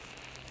one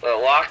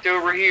locked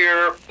over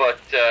here, but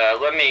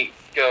let me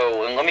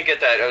go and let me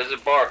get that. It was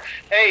a bar.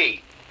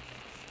 Hey,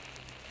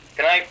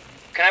 can I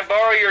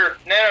borrow your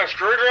nano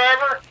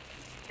screwdriver?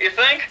 You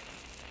think?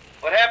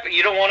 What happened?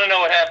 You don't want to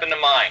know what happened to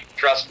mine.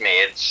 Trust me,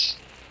 it's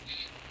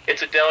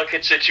a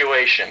delicate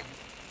situation.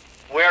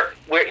 Where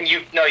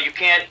you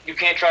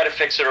can't try to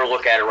fix it or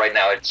look at it right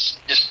now. It's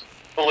just,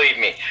 believe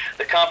me,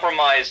 the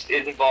compromise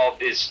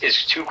involved is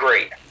too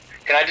great.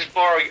 Can I just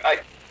borrow?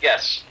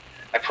 Yes,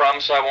 I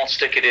promise I won't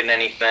stick it in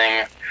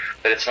anything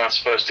that it's not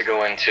supposed to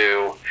go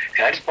into.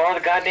 Can I just borrow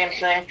the goddamn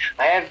thing?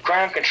 I have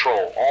ground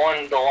control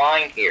on the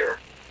line here,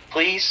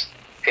 please.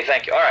 Okay,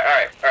 thank you. All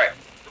right.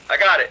 I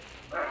got it.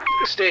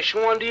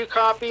 Station 1, do you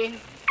copy?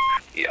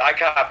 Yeah, I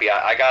copy.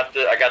 I got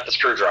the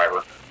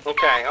screwdriver.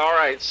 Okay, all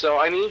right. So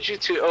I need you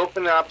to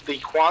open up the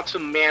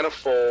quantum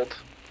manifold.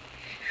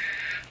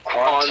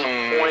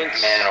 Quantum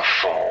points,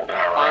 manifold,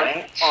 all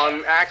right.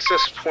 On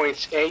access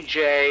points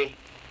AJ,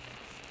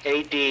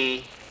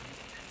 AD,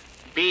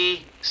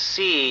 B,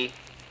 C,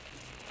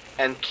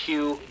 and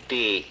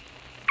QD.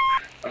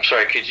 I'm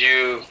sorry, could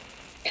you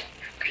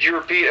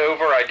repeat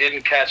over? I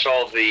didn't catch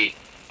all the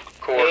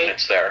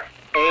coordinates there.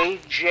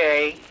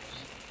 AJ,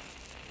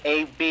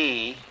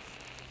 AB,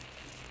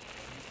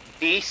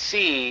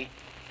 BC,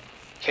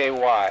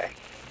 KY.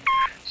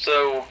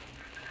 So,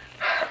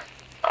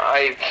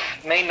 I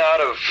may not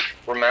have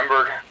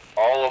remembered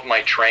all of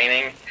my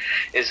training.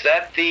 Is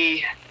that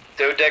the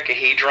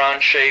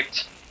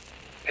dodecahedron-shaped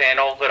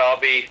panel that I'll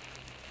be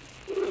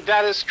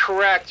That is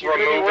correct.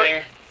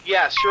 removing?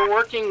 Yes, you're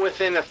working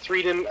within a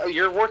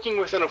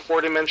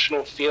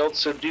four-dimensional field.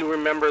 So do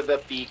remember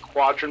that the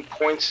quadrant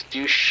points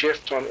do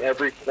shift on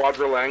every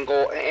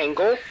quadrilateral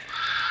angle.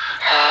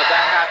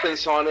 That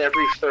happens on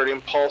every third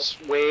impulse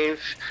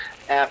wave.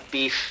 At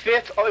the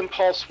fifth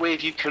impulse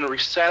wave, you can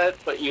reset it,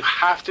 but you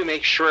have to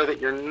make sure that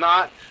you're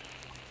not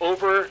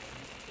over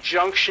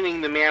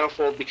junctioning the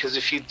manifold, because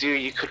if you do,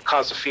 you could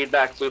cause a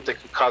feedback loop that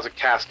could cause a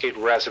cascade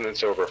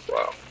resonance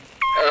overflow.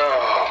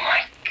 Oh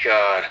my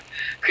God.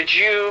 Could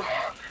you,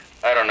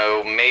 I don't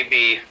know,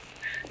 maybe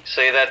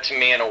say that to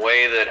me in a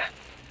way that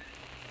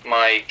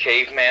my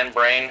caveman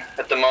brain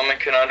at the moment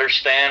can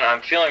understand?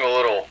 I'm feeling a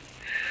little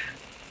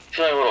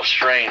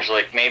strange,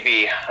 like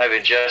maybe I've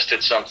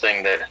ingested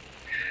something that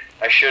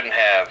I shouldn't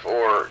have,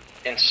 or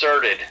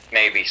inserted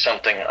maybe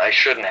something I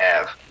shouldn't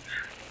have.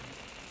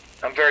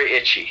 I'm very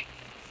itchy,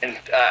 and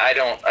I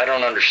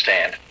don't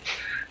understand.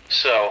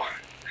 So,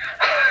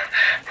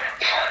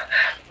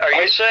 are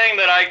you saying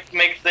that I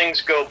make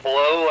things go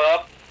blow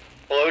up,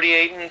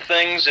 bloatiating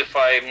things if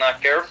I'm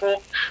not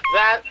careful?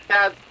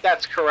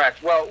 That's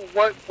correct. Well,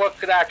 what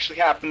could actually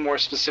happen more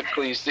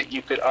specifically is that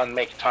you could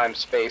unmake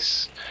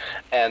time-space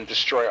and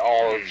destroy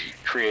all of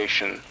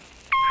creation.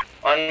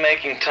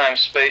 Unmaking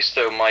time-space,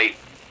 though, might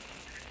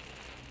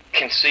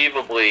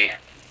conceivably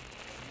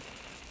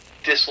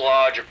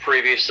dislodge a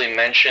previously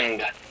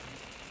mentioned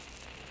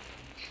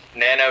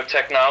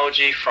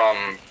nanotechnology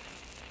from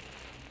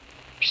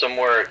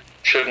somewhere it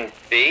shouldn't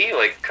be.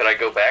 Like, could I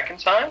go back in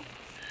time?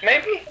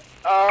 Maybe?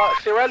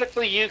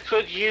 Theoretically, you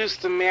could use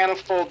the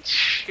manifold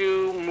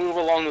to move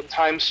along the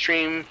time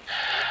stream.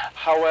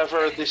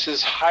 However, this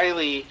is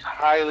highly,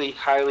 highly,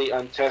 highly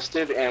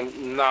untested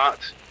and not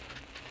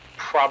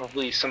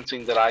probably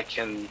something that I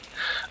can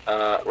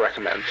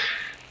recommend.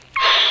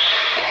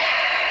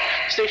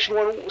 Station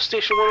one,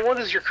 what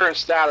is your current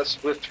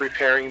status with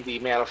repairing the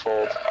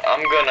manifold?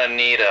 I'm gonna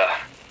need a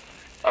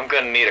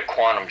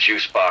quantum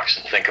juice box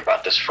and think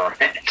about this for a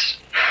minute.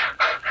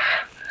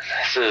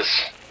 This is.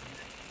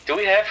 Do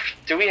we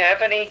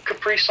have any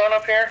Capri Sun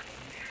up here?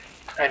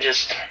 I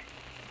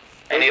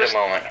need a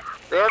moment.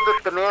 There's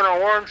the banana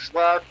orange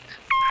left.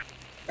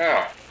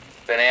 Oh,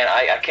 banana.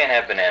 I can't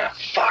have banana.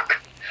 Fuck.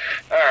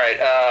 All right.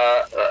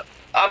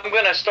 I'm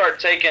gonna start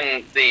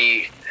taking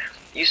the.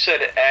 You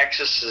said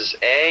axes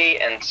A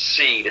and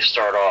C to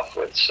start off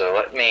with. So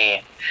let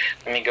me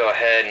go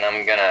ahead and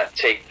I'm gonna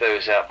take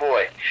those out.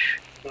 Boy,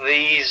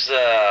 these.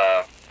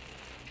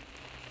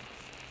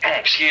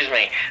 Excuse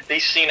me.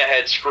 These Cena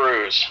head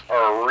screws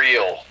are a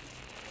real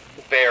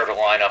bear to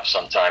line up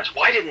sometimes.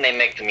 Why didn't they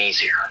make them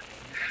easier?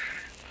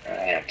 I'm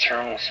gonna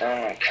turn this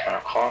in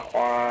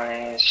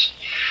counterclockwise.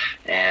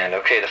 And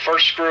okay, the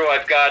first screw,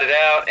 I've got it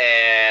out,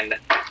 and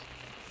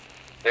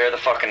there the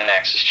fucking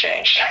axis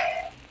changed.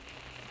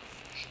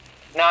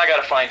 Now I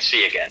gotta find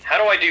C again. How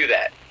do I do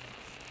that?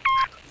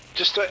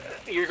 Just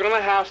you're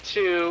gonna have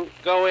to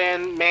go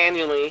in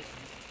manually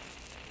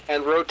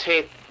and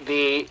rotate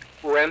the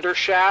render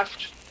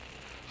shaft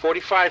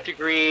 45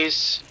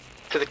 degrees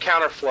to the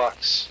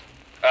counterflux.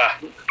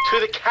 To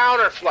the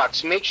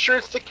counterflux. Make sure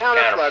it's the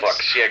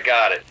counterflux. Yeah,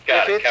 got it.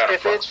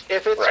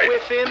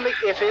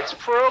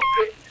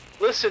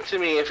 Listen to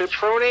me. If it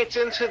pronates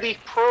into the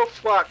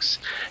proflux,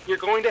 you're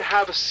going to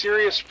have a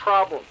serious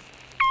problem.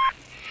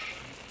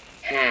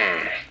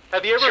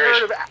 Have you ever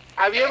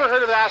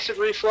heard of acid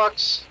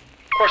reflux?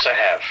 Of course I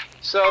have.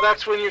 So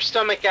that's when your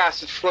stomach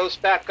acid flows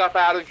back up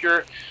out of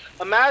your.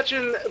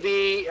 Imagine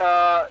the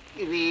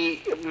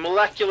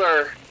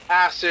molecular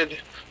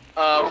acid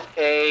of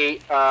a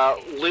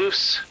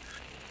loose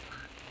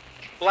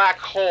black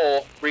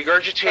hole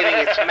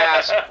regurgitating its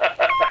mass.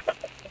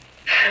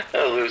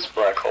 A loose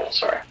black hole.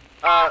 Sorry.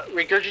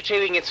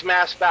 Regurgitating its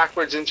mass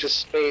backwards into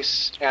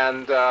space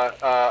and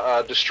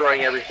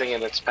destroying everything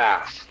in its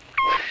path.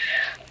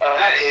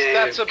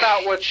 That's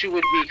about what you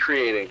would be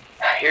creating.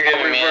 You're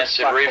giving me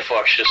acid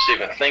reflux just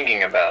even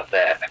thinking about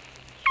that.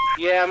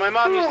 Yeah, my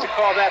mom used to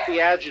call that the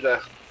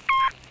agita.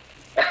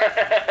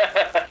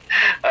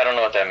 I don't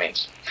know what that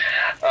means.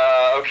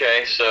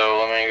 Okay, so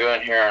let me go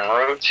in here and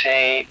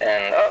rotate,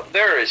 and oh,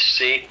 there is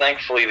C.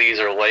 Thankfully, these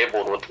are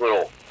labeled with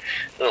little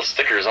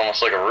stickers,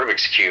 almost like a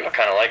Rubik's Cube. I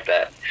kind of like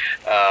that.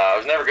 I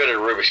was never good at a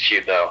Rubik's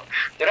Cube, though.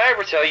 Did I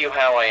ever tell you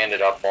how I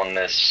ended up on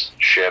this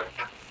ship?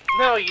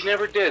 No, you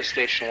never did,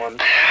 Station 1.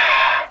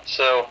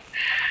 So,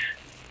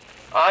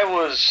 I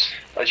was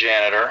a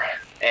janitor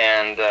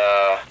and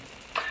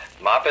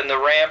mopping the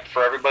ramp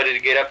for everybody to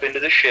get up into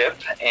the ship.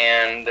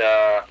 And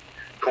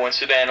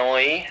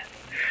coincidentally,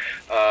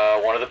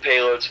 one of the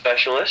payload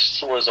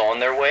specialists was on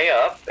their way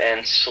up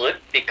and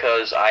slipped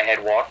because I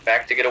had walked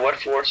back to get a wet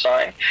floor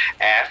sign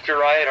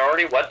after I had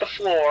already wet the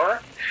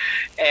floor,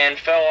 and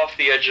fell off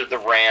the edge of the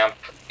ramp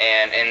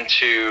and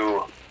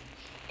into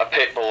a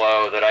pit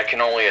below that I can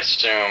only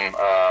assume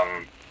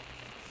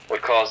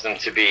would cause them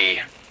to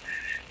be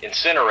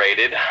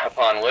incinerated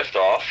upon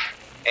liftoff.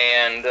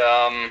 And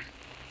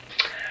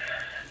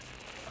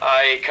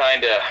I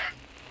kind of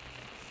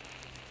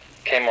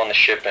came on the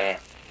ship, and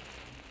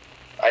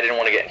I didn't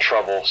want to get in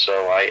trouble,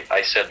 so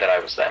I said that I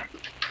was them.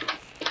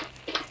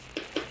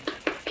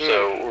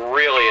 So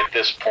really, at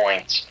this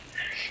point,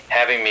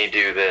 having me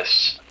do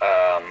this,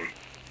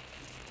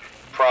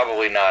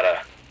 probably not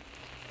a...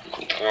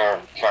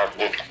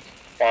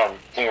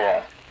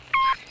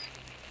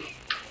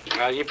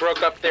 You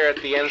broke up there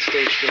at the end,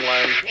 Station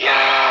 1.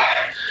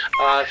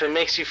 If it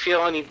makes you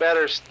feel any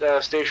better,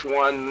 Station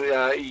 1,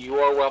 you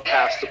are well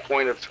past the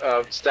point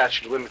of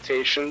statute of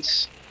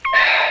limitations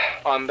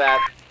on that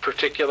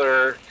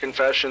particular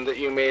confession that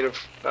you made of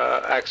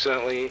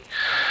accidentally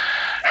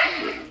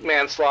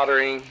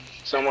manslaughtering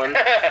someone.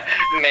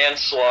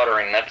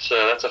 Manslaughtering, that's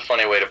a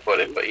funny way to put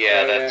it, but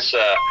yeah, that's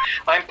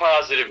I'm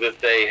positive that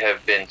they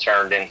have been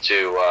turned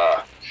into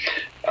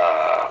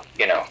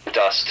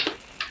dust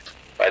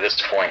by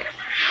this point.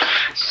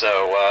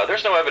 So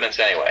there's no evidence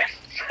anyway.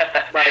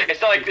 Right.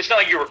 It's not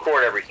like you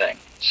record everything.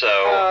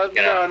 So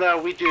no,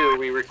 we do.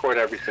 We record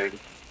everything.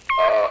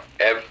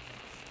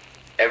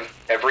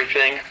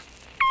 Everything.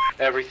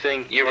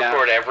 Everything. You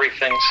record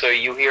everything, so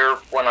you hear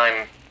when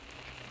I'm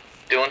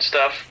doing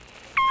stuff.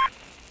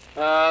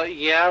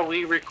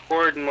 We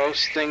record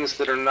most things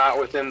that are not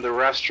within the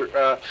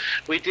restroom.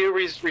 We do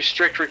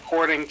restrict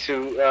recording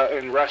to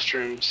in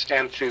restrooms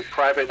and to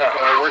private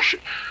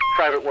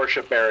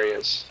worship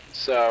areas.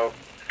 So.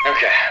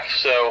 Okay,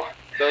 so.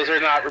 Those are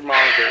not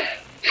monitored.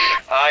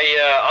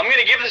 I'm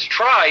gonna give this a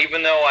try,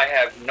 even though I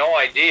have no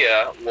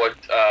idea what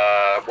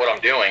I'm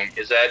doing.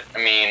 Do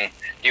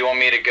you want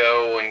me to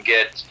go and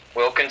get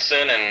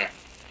Wilkinson and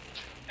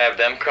have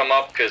them come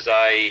up? Because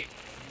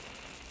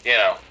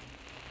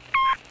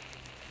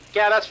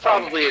Yeah, that's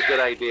probably a good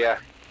idea.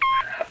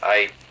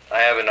 I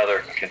have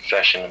another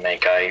confession to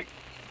make. I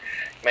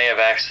may have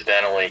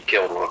accidentally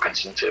killed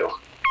Wilkinson too.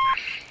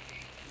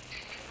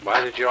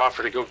 Why did you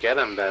offer to go get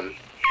him then?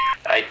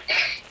 I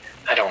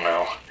don't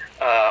know.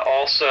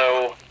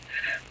 Also,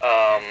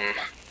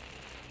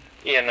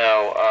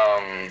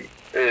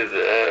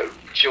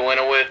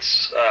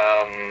 Jowinowitz,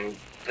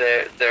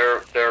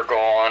 they're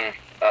gone.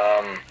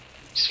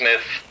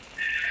 Smith,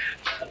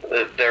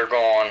 they're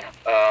gone.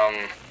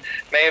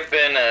 May have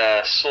been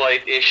a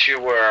slight issue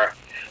where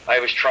I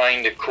was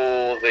trying to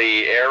cool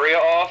the area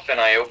off, and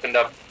I opened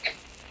up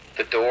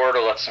the door to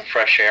let some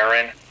fresh air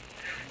in.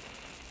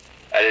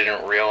 I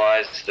didn't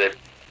realize that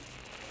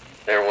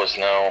there was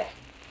no,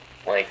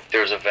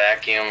 there's a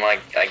vacuum, I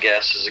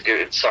guess,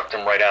 it sucked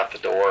them right out the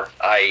door.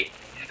 I've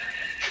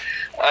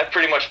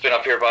pretty much been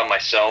up here by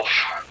myself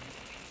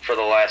for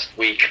the last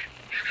week.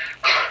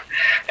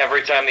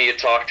 Every time that you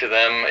talk to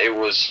them, it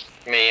was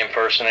me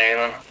impersonating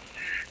them.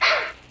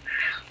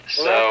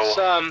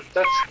 Well,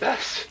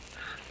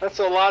 that's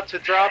a lot to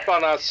drop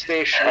on us,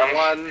 Station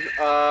 1.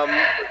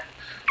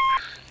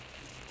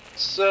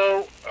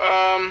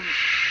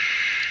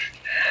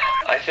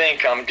 I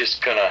think I'm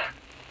just gonna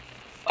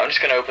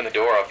open the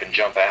door up and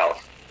jump out.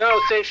 No,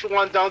 Station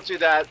 1, don't do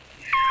that.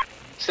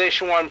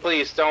 Station 1,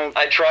 please, don't.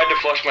 I tried to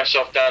flush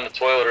myself down the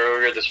toilet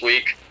earlier this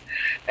week,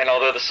 and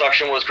although the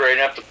suction was great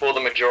enough to pull the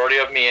majority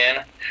of me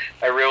in,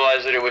 I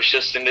realized that it was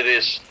just into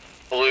this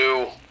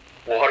blue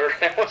water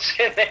that was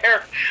in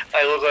there.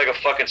 I look like a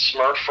fucking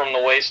Smurf from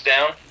the waist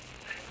down.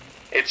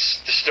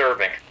 It's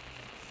disturbing.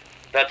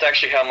 That's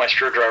actually how my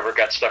screwdriver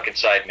got stuck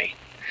inside me.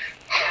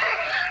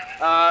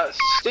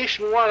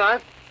 Station 1,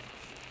 I've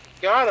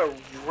got a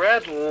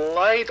red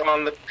light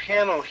on the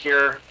panel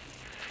here.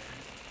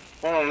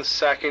 Hold on a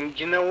second.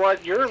 You know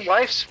what? Your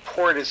life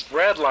support is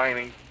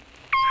redlining.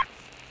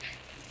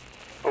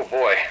 Oh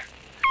boy.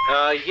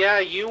 Yeah,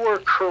 you were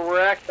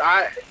correct.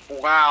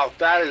 Wow,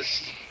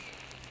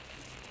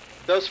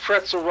 those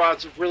pretzel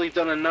rods have really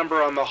done a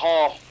number on the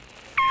hull.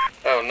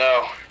 Oh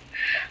no.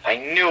 I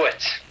knew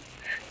it.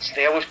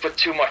 They always put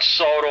too much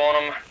salt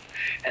on them,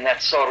 and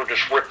that salt will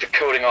just rip the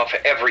coating off of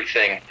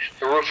everything.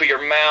 The roof of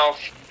your mouth,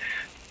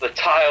 the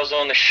tiles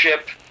on the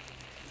ship.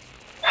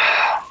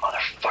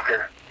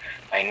 Motherfucker.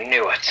 I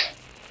knew it.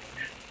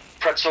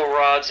 Pretzel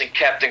rods and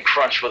Captain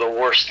Crunch were the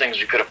worst things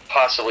we could have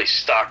possibly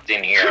stocked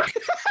in here.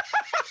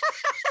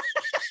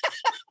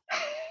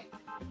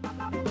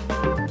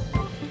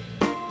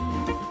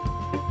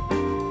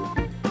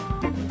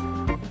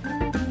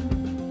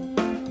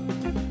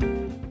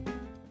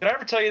 Did I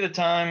ever tell you the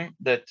time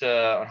that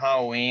on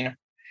Halloween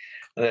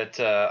that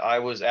I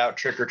was out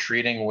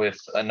trick-or-treating with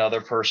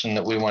another person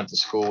that we went to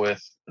school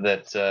with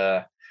that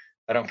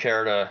I don't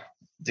care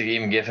to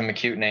even give him a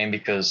cute name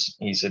because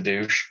he's a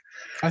douche.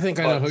 I think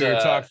I know who you're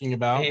talking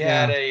about. He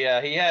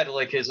had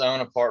like his own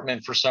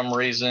apartment for some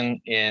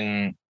reason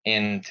in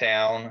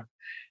town,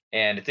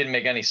 and it didn't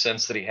make any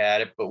sense that he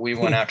had it. But we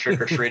went out trick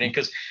or treating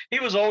because he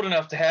was old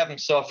enough to have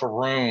himself a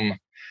room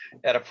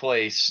at a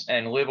place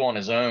and live on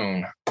his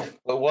own,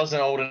 but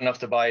wasn't old enough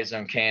to buy his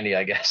own candy,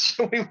 I guess.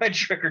 So we went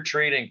trick or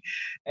treating,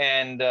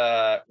 and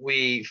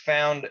we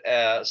found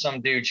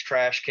some dude's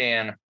trash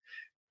can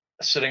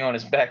sitting on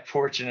his back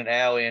porch in an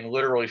alley, and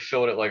literally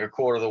filled it like a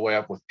quarter of the way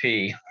up with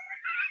pee.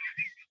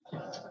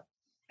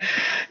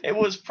 It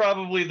was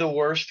probably the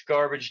worst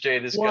garbage day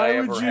this guy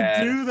ever had. Why would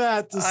you do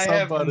that to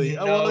somebody?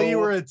 Well, you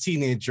were a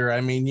teenager.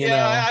 I mean, you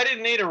know. I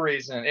didn't need a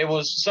reason. It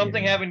was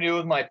something having to do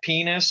with my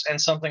penis and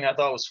something I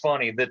thought was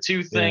funny. The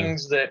two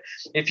things that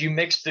if you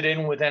mixed it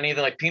in with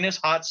anything like penis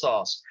hot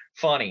sauce,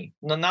 funny.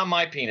 No, not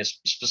my penis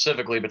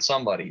specifically, but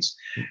somebody's.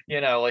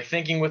 You know, like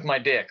thinking with my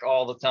dick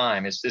all the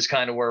time is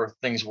kind of where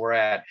things were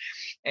at.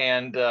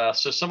 And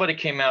so somebody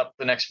came out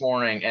the next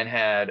morning and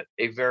had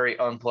a very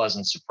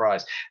unpleasant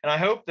surprise. And I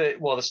hope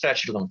that, well, the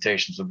statute of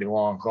limitations would be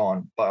long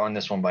gone on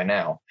this one by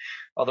now.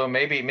 Although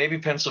maybe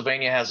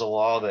Pennsylvania has a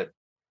law that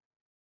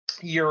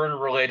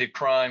urine-related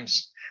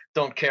crimes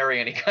don't carry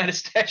any kind of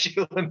statute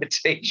of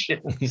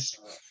limitations.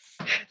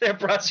 They're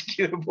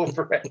prosecutable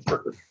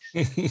forever.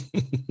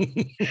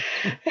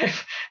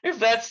 if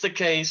that's the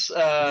case,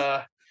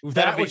 that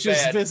which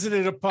is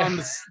visited upon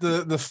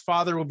the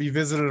father will be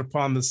visited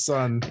upon the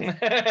son.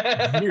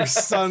 Your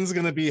son's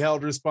going to be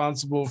held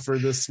responsible for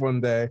this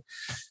one day.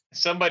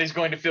 Somebody's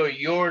going to fill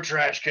your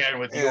trash can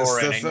with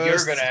urine, and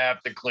you're going to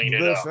have to clean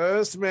it up. The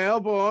first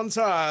male-born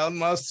child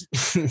must.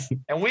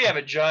 And we have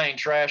a giant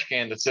trash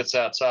can that sits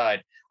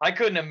outside. I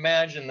couldn't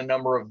imagine the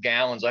number of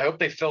gallons. I hope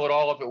they fill it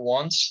all up at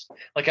once,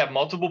 like have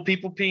multiple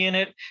people pee in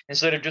it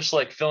instead of just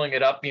like filling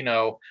it up,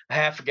 a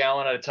half a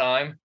gallon at a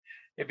time.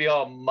 It'd be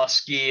all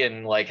musky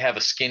and like have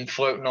a skin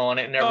floating on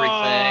it and everything.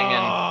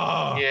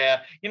 And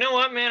yeah, you know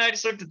what, man? I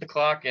just looked at the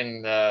clock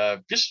and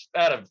just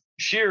out of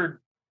sheer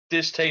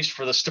distaste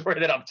for the story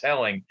that I'm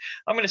telling,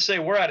 I'm going to say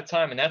we're out of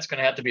time, and that's going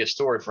to have to be a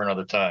story for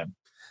another time.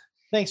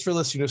 Thanks for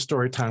listening to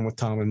Story Time with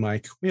Tom and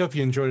Mike. We hope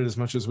you enjoyed it as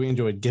much as we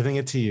enjoyed giving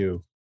it to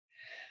you.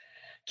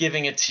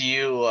 Giving it to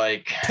you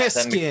like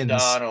Piskins.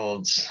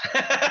 McDonald's.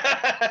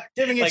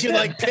 Giving it to you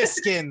like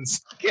Piskins.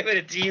 Giving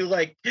it to you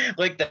like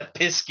the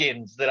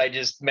Piskins that I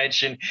just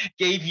mentioned.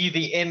 Gave you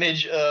the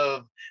image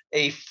of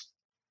a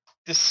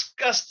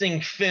disgusting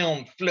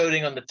film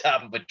floating on the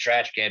top of a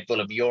trash can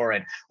full of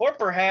urine, or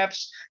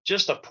perhaps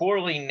just a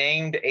poorly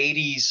named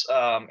 80s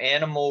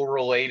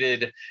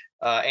animal-related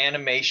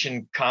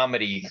animation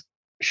comedy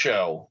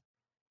show.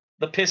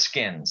 The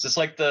Piskins. It's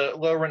like the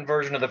low-rent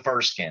version of the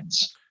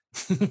Furskins.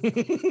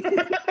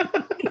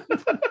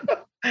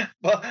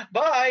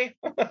 Bye.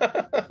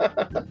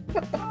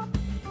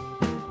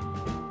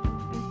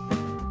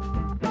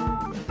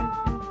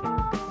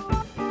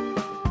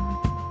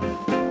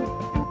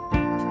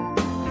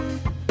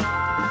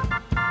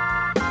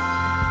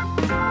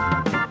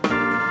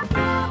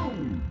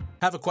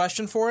 Have a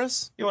question for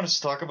us? You want us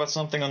to talk about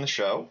something on the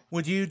show?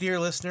 Would you,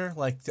 dear listener,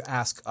 like to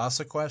ask us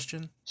a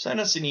question? Send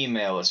us an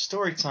email at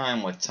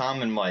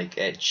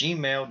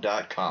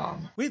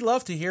storytimewithtomandmike@gmail.com. We'd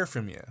love to hear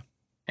from you.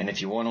 And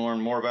if you want to learn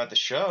more about the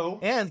show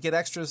and get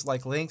extras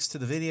like links to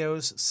the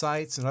videos,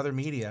 sites, and other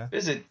media,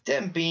 visit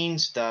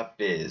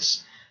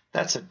dembeans.biz.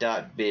 That's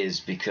a .biz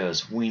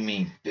because we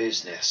mean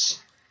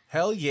business.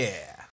 Hell yeah.